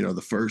Mikan,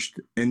 the first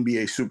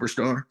NBA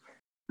superstar.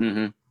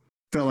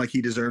 Felt like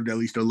he deserved at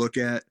least a look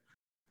at.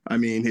 I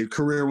mean, his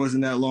career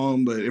wasn't that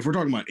long, but if we're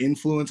talking about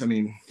influence, I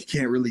mean, he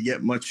can't really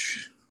get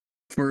much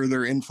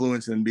further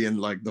influence than being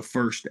like the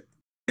first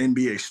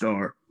NBA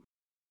star.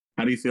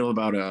 How do you feel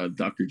about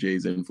Dr.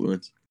 J's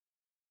influence?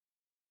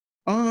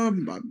 I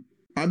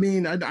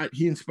mean,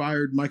 he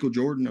inspired Michael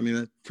Jordan. I mean,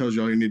 that tells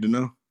you all you need to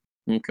know.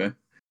 Okay.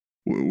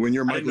 When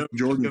you're Michael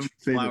Jordan's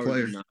favorite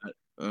player.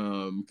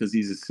 Because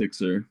he's a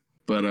Sixer.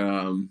 But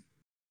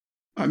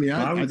I mean,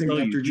 I think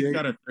Dr. J he's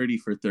got a 30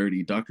 for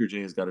 30. Dr.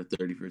 J has got a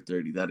 30 for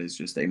 30. That is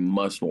just a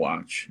must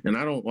watch. And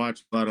I don't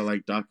watch a lot of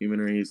like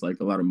documentaries,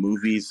 like a lot of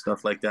movies,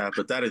 stuff like that,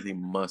 but that is a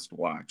must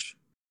watch.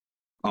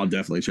 I'll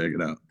definitely check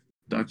it out.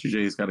 Dr.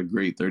 J's got a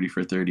great 30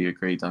 for 30, a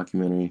great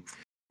documentary.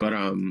 But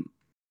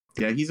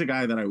yeah, he's a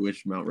guy that I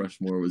wish Mount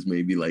Rushmore was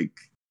maybe like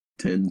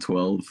 10,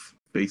 12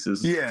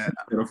 faces. Yeah.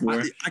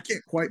 I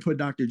can't quite put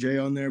Dr. J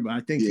on there, but I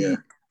think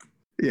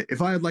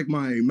if I had like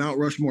my Mount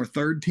Rushmore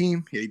third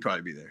team, he'd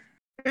probably be there.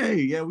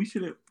 Hey, yeah, we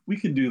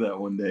could do that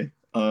one day.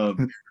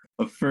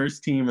 A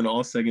first team, an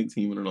all second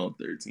team, and an all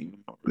third team.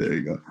 There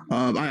you go.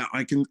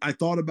 I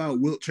thought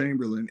about Wilt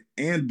Chamberlain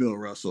and Bill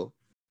Russell.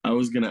 I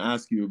was gonna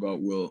ask you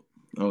about Wilt.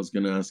 Those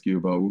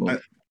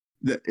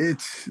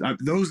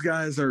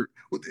guys are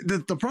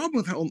the problem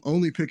with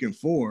only picking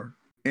 4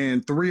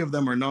 and 3 of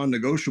them are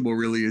non-negotiable.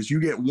 Really, is you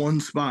get one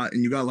spot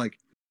and you got like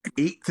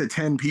 8 to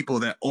 10 people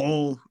that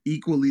all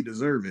equally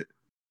deserve it.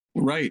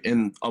 Right,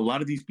 and a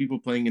lot of these people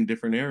playing in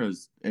different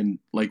eras, and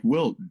like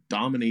Wilt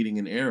dominating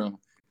an era,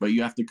 but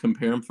you have to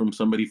compare him from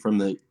somebody from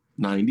the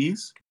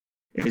 90s.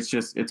 It's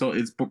just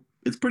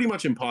it's pretty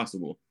much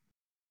impossible.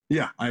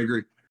 Yeah, I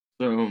agree.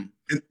 So,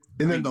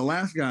 and then the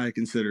last guy I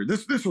considered,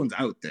 this one's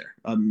out there.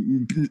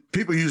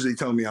 People usually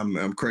tell me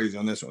I'm crazy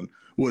on this one,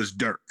 was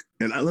Dirk,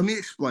 and let me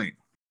explain.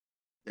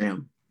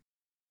 Damn.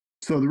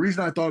 So the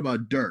reason I thought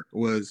about Dirk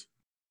was,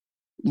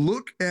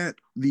 look at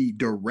the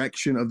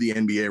direction of the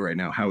NBA right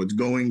now, how it's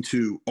going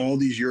to all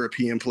these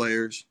European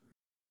players.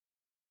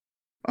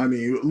 I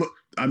mean,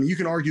 you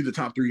can argue the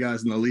top 3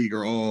 guys in the league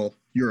are all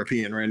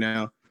European right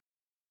now.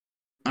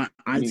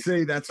 I'd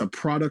say that's a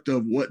product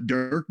of what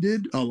Dirk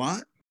did a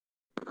lot.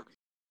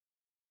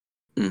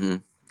 Mm-hmm.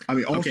 I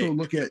mean, also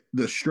look at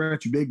the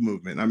stretch big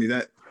movement. I mean,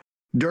 that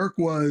Dirk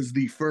was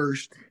the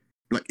first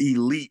like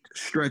elite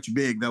stretch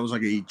big that was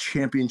like a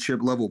championship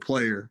level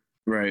player.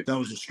 Right. That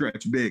was a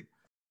stretch big.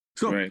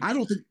 So right. I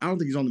don't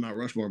think he's on the Mount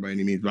Rushmore by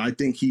any means, but I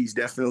think he's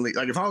definitely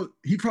like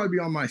he'd probably be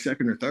on my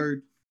second or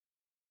third.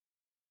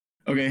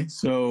 Okay,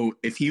 so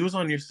if he was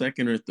on your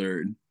second or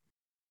third,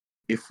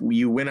 if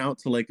you went out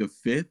to like a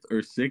 5th or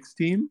 6th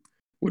team,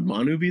 would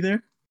Manu be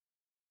there?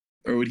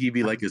 Or would he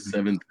be like a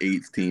 7th,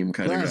 8th team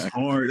kind of guy? That's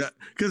hard.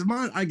 Because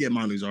I get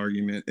Manu's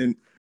argument. And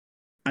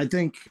I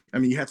think, I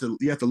mean, you have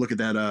to look at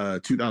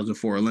that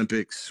 2004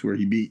 Olympics where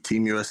he beat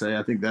Team USA.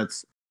 I think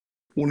that's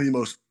one of the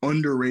most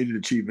underrated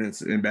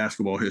achievements in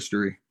basketball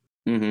history.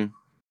 Mm-hmm.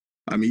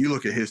 I mean, you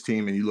look at his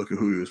team and you look at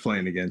who he was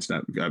playing against.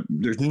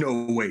 There's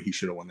no way he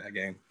should have won that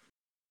game.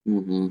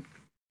 Mm-hmm.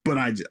 But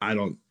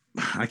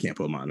I can't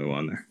put Manu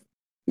on there.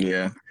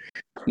 Yeah.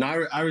 No,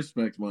 I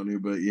respect Manu,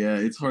 but yeah,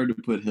 it's hard to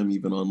put him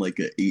even on like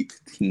an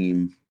 8th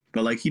team.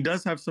 But like he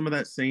does have some of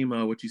that same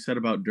what you said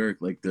about Dirk,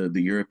 like the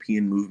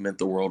European movement,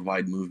 the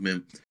worldwide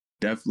movement.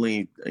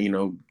 Definitely,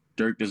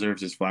 Dirk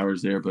deserves his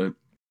flowers there, but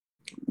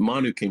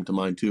Manu came to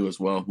mind too as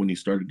well when you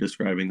started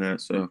describing that.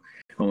 So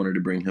I wanted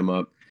to bring him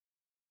up.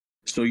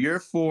 So your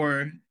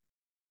 4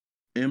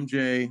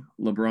 MJ,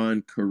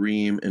 LeBron,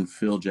 Kareem, and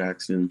Phil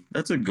Jackson.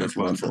 That's a good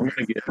one. I'm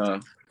gonna get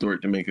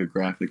Dort to make a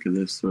graphic of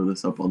this. Throw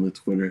this up on the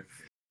Twitter.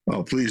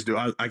 Oh, please do.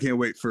 I can't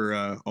wait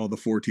for all the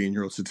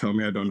 14-year-olds to tell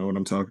me I don't know what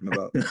I'm talking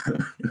about.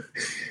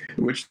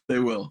 Which they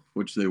will.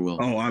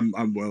 Oh,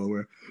 I'm well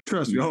aware.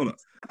 Trust me. Hold up.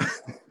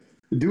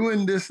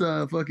 Doing this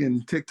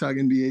fucking TikTok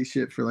NBA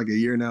shit for like a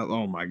year now.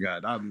 Oh my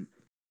god, I'm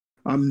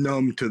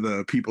numb to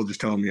the people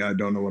just telling me I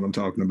don't know what I'm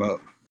talking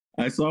about.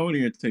 I saw one of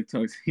your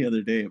TikToks the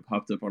other day. It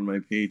popped up on my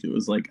page. It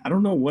was like, I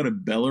don't know what a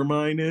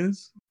Bellarmine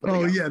is.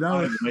 Oh yeah, that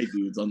was white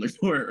dudes on the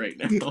court right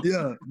now.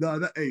 Yeah,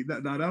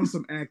 that was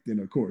some acting,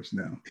 of course.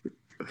 Now,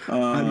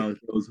 that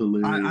was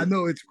hilarious. I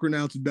know it's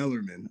pronounced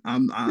Bellarmine.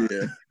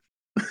 Yeah.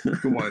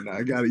 Come on now,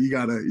 you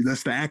gotta.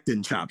 That's the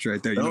acting chops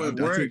right there. No, it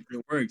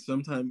works.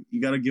 Sometimes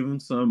you gotta give them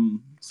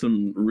some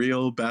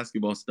real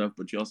basketball stuff,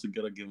 but you also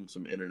gotta give them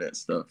some internet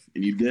stuff.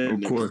 And you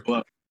did, of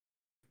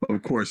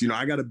course.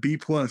 I got a B+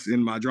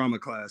 in my drama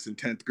class in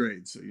 10th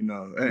grade, so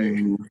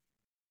hey.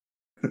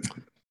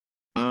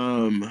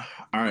 All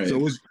right.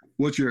 So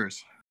what's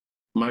yours?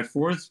 My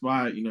fourth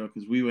spot,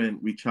 because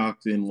we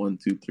chalked in 1,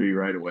 2, 3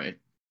 right away.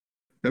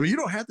 I mean, you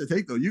don't have to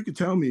take those. You can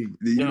tell me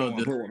that you don't want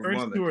to put one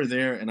first two are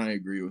there, and I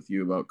agree with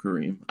you about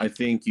Kareem. I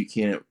think you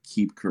can't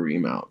keep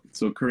Kareem out.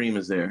 So Kareem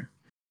is there.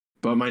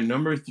 But my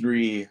number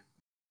 3,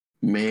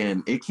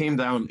 man, it came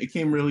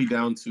really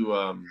down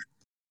to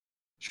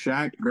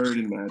Shaq, Bird,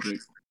 and Magic.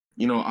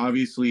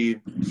 Obviously,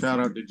 shout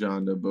out to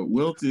Jonda, but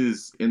Wilt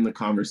is in the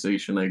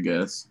conversation, I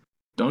guess.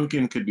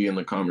 Duncan could be in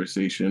the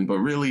conversation, but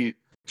really,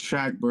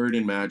 Shaq, Bird,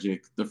 and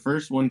Magic. The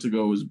first one to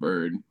go was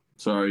Bird.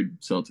 Sorry,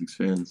 Celtics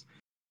fans.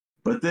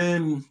 But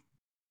then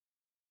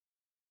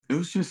it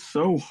was just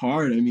so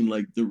hard. I mean,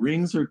 like, the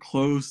rings are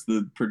close.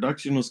 The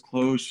production was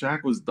close.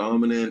 Shaq was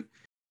dominant.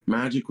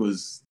 Magic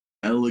was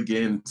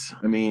elegant.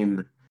 I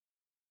mean,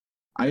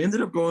 I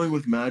ended up going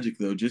with Magic,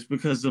 though, just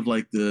because of,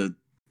 like, the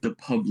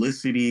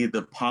publicity,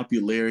 the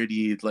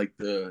popularity, like,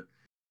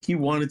 he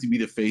wanted to be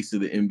the face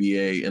of the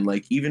NBA. And,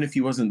 like, even if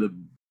he wasn't the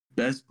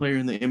best player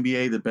in the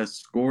NBA, the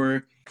best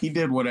scorer, he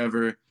did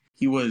whatever.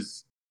 He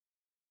was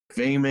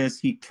famous.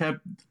 He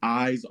kept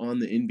eyes on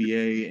the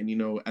NBA,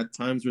 and at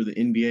times where the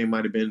NBA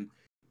might have been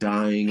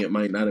dying, it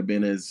might not have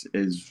been as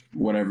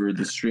whatever,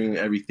 the string,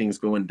 everything's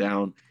going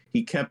down.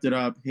 He kept it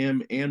up.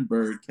 Him and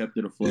Bird kept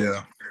it afloat.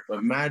 Yeah.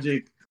 But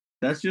Magic,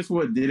 that's just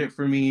what did it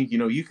for me.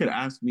 You could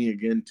ask me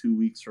again 2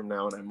 weeks from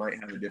now, and I might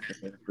have a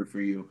different answer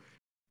for you.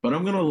 But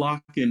I'm gonna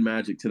lock in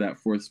Magic to that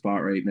 4th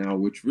spot right now,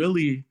 which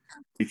really,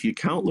 if you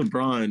count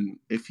LeBron,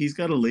 if he's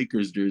got a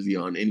Lakers jersey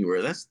on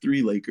anywhere, that's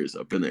 3 Lakers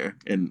up in there.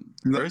 And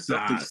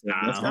Celtics,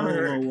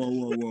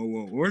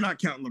 whoa. We're not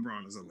counting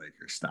LeBron as a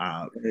Laker.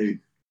 Stop. Hey.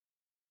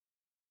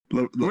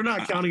 We're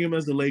not counting him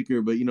as a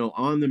Laker, but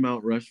on the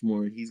Mount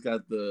Rushmore, he's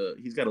got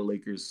a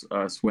Lakers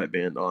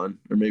sweatband on,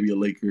 or maybe a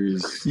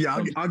Lakers.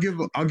 Yeah, I'll give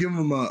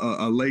him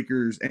a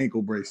Lakers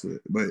ankle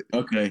bracelet. But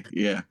okay,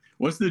 yeah.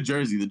 What's the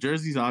jersey? The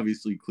jersey's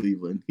obviously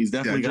Cleveland. He's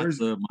definitely got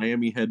the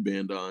Miami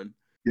headband on.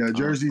 Yeah,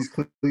 jersey's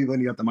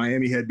Cleveland. You got the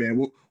Miami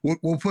headband.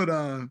 We'll put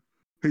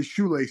his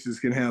shoelaces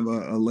can have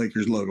a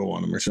Lakers logo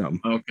on them or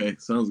something. Okay,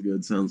 sounds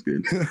good.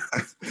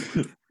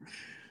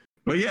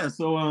 But yeah,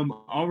 so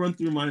I'll run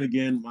through mine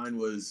again. Mine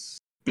was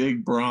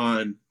Big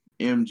Bron,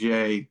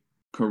 MJ,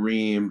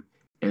 Kareem,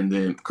 and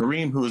then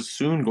Kareem, who is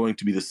soon going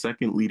to be the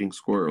 2nd leading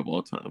scorer of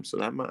all time. So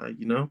that might,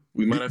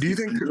 we might have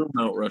to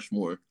Mount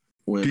Rushmore.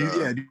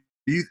 Do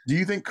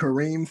you think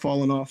Kareem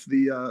falling off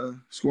the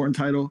scoring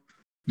title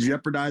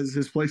jeopardizes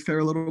his place there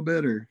a little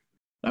bit, or?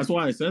 That's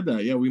why I said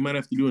that. Yeah, we might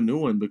have to do a new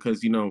one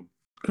because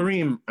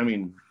Kareem. I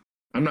mean,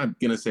 I'm not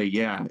gonna say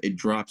it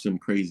drops him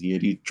crazy.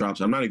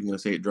 I'm not even gonna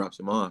say it drops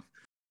him off.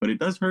 But it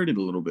does hurt it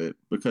a little bit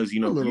because,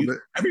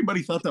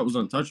 everybody thought that was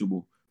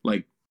untouchable.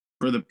 Like,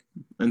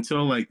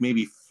 until like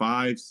maybe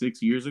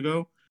 5-6 years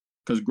ago.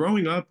 Because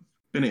growing up,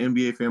 been an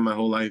NBA fan my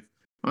whole life.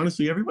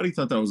 Honestly, everybody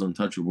thought that was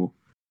untouchable.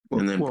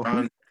 And then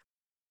Bron.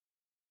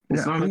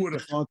 Who would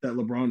have thought that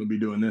LeBron would be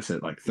doing this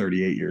at like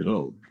 38 years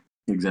old?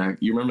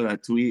 Exactly. You remember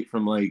that tweet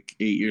from like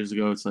 8 years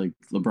ago? It's like,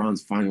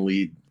 LeBron's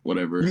finally,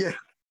 whatever,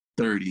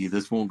 30.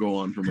 This won't go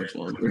on for much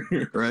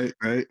longer. Right.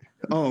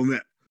 Oh, man.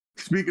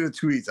 Speaking of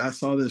tweets, I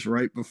saw this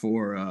right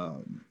before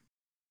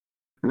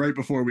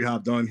we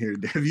hopped on here.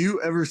 Have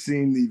you ever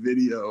seen the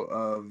video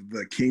of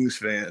the Kings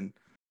fan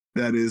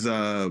that is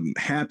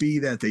happy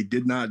that they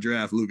did not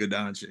draft Luka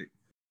Doncic?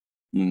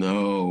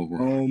 No.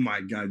 Oh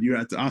my God! You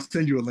have to. I'll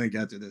send you a link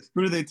after this.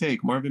 Who did they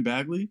take? Marvin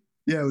Bagley?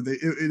 Yeah,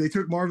 they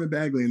took Marvin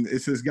Bagley, and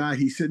it's this guy.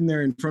 He's sitting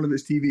there in front of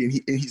his TV, and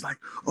he's like,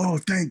 "Oh,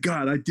 thank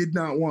God, I did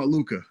not want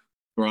Luka."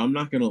 Bro, I'm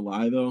not gonna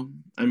lie though.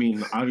 I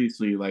mean,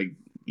 obviously, like,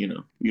 you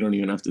don't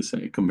even have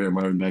to compare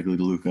Marvin Bagley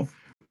to Luka.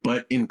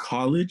 But in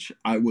college,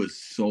 I was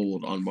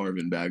sold on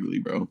Marvin Bagley,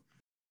 bro.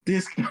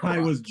 This guy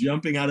was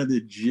jumping out of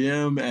the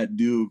gym at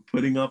Duke,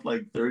 putting up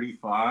like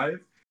 35.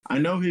 I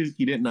know he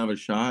didn't have a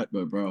shot,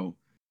 but bro,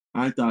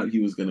 I thought he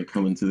was gonna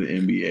come into the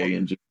NBA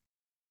and just.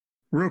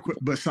 Real quick,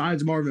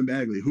 besides Marvin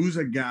Bagley, who's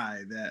a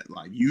guy that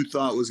like you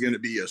thought was gonna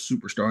be a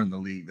superstar in the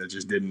league that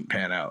just didn't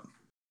pan out?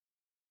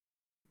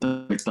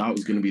 I thought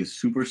was going to be a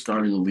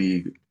superstar in the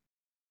league.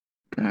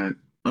 I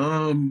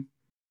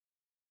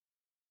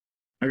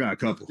got a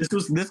couple.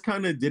 This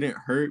kind of didn't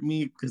hurt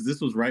me because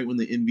this was right when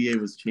the NBA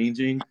was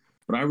changing.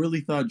 But I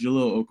really thought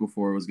Jahlil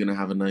Okafor was going to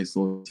have a nice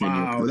little tenure.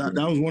 Wow,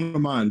 that was one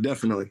of mine,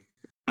 definitely.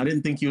 I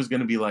didn't think he was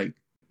going to be like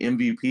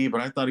MVP,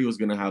 but I thought he was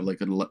going to have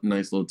like a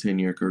nice little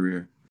 10-year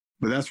career.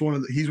 But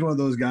he's one of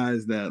those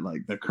guys that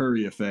like the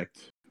Curry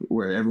effect,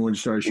 where everyone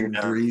started shooting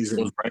threes. It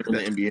was right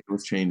when the NBA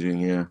was changing.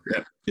 Yeah.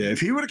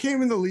 If he would have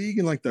came in the league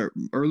in like the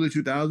early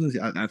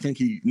 2000s, I think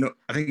he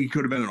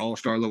could have been an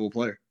all-star level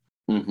player.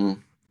 Mm-hmm.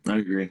 I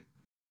agree.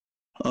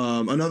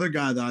 Another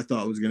guy that I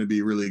thought was going to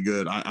be really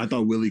good. I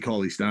thought Willie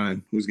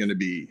Cauley-Stein was going to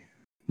be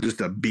just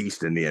a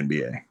beast in the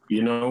NBA.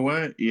 You know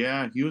what?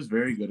 Yeah, he was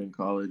very good in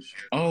college.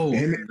 Oh,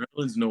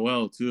 Nerlens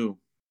Noel too.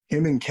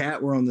 Him and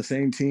Kat were on the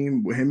same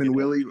team. Him and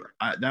Willie.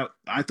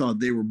 I thought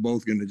they were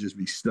both going to just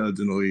be studs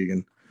in the league,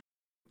 and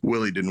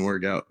Willie didn't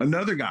work out.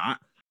 Another guy.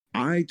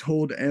 I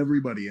told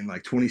everybody in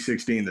like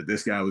 2016 that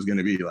this guy was going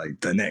to be like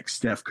the next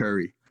Steph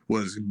Curry.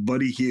 Was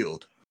Buddy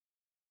Hield.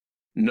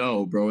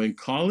 No, bro. In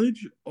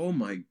college, oh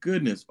my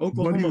goodness,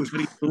 Oklahoma was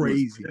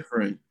crazy.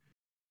 Different.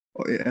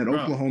 At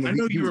Oklahoma, I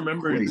know you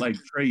remember like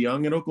Trae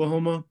Young at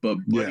Oklahoma, but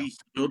Buddy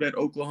Hield at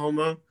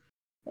Oklahoma.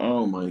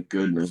 Oh my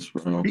goodness,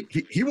 bro.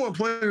 He won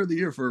Player of the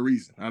Year for a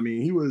reason. I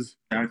mean, he was,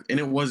 and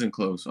it wasn't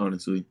close,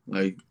 honestly.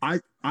 Like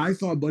I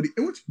thought Buddy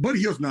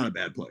Hield's not a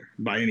bad player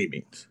by any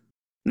means.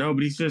 No,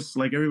 but he's just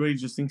like everybody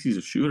just thinks he's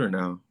a shooter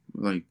now.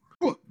 Like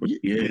he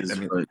is. I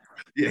mean, but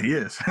he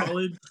is.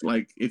 College,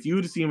 like if you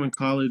were to see him in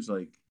college,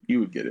 like you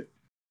would get it.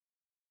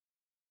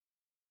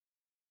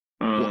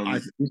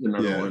 Here's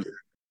another one.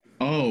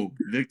 Oh,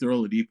 Victor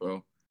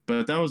Oladipo.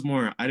 But that was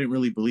more, I didn't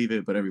really believe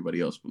it, but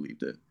everybody else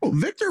believed it. Well,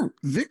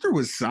 Victor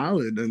was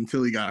solid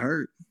until he got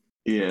hurt.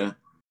 Yeah.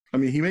 I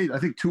mean, he made, I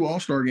think, 2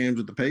 All-Star games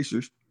with the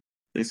Pacers.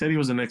 They said he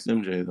was the next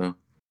MJ, though.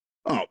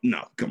 Oh,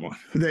 no, come on.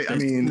 They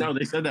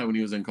said that when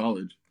he was in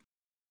college.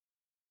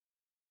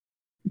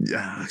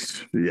 Yeah,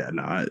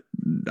 no, I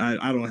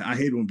don't. I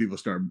hate when people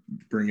start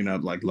bringing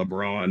up like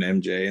LeBron,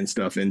 MJ, and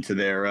stuff into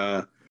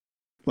their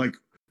like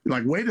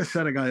way to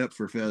set a guy up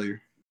for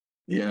failure.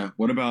 Yeah.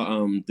 What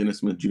about Dennis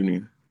Smith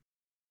Jr.?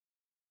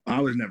 I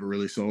was never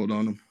really sold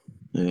on him.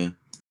 Yeah,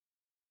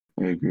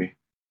 I agree.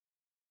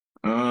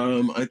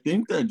 I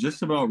think that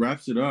just about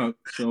wraps it up.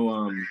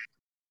 So,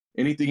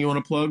 anything you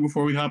want to plug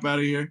before we hop out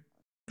of here?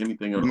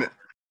 Anything else?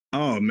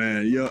 Oh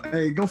man, yo,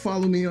 hey, go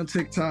follow me on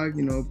TikTok.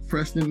 You know,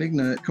 Preston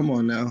McNutt. Come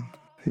on now,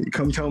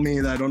 come tell me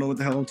that I don't know what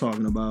the hell I'm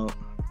talking about.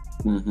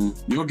 Mm-hmm.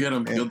 You'll get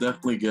them. You'll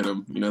definitely get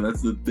them. You know,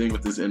 that's the thing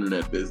with this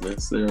internet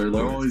business. They're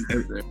always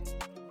there.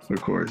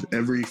 Of course,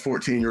 every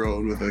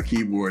 14-year-old with a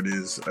keyboard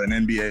is an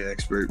NBA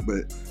expert.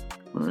 But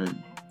all right.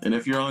 And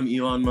if you're on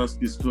Elon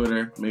Musk's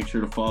Twitter, make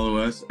sure to follow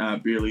us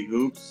at Beerly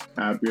Hoops,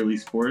 at Beerly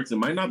Sports. It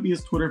might not be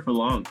his Twitter for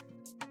long,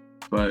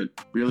 but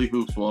Beerly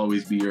Hoops will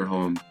always be your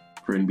home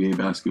for NBA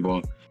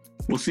basketball.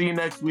 We'll see you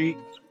next week.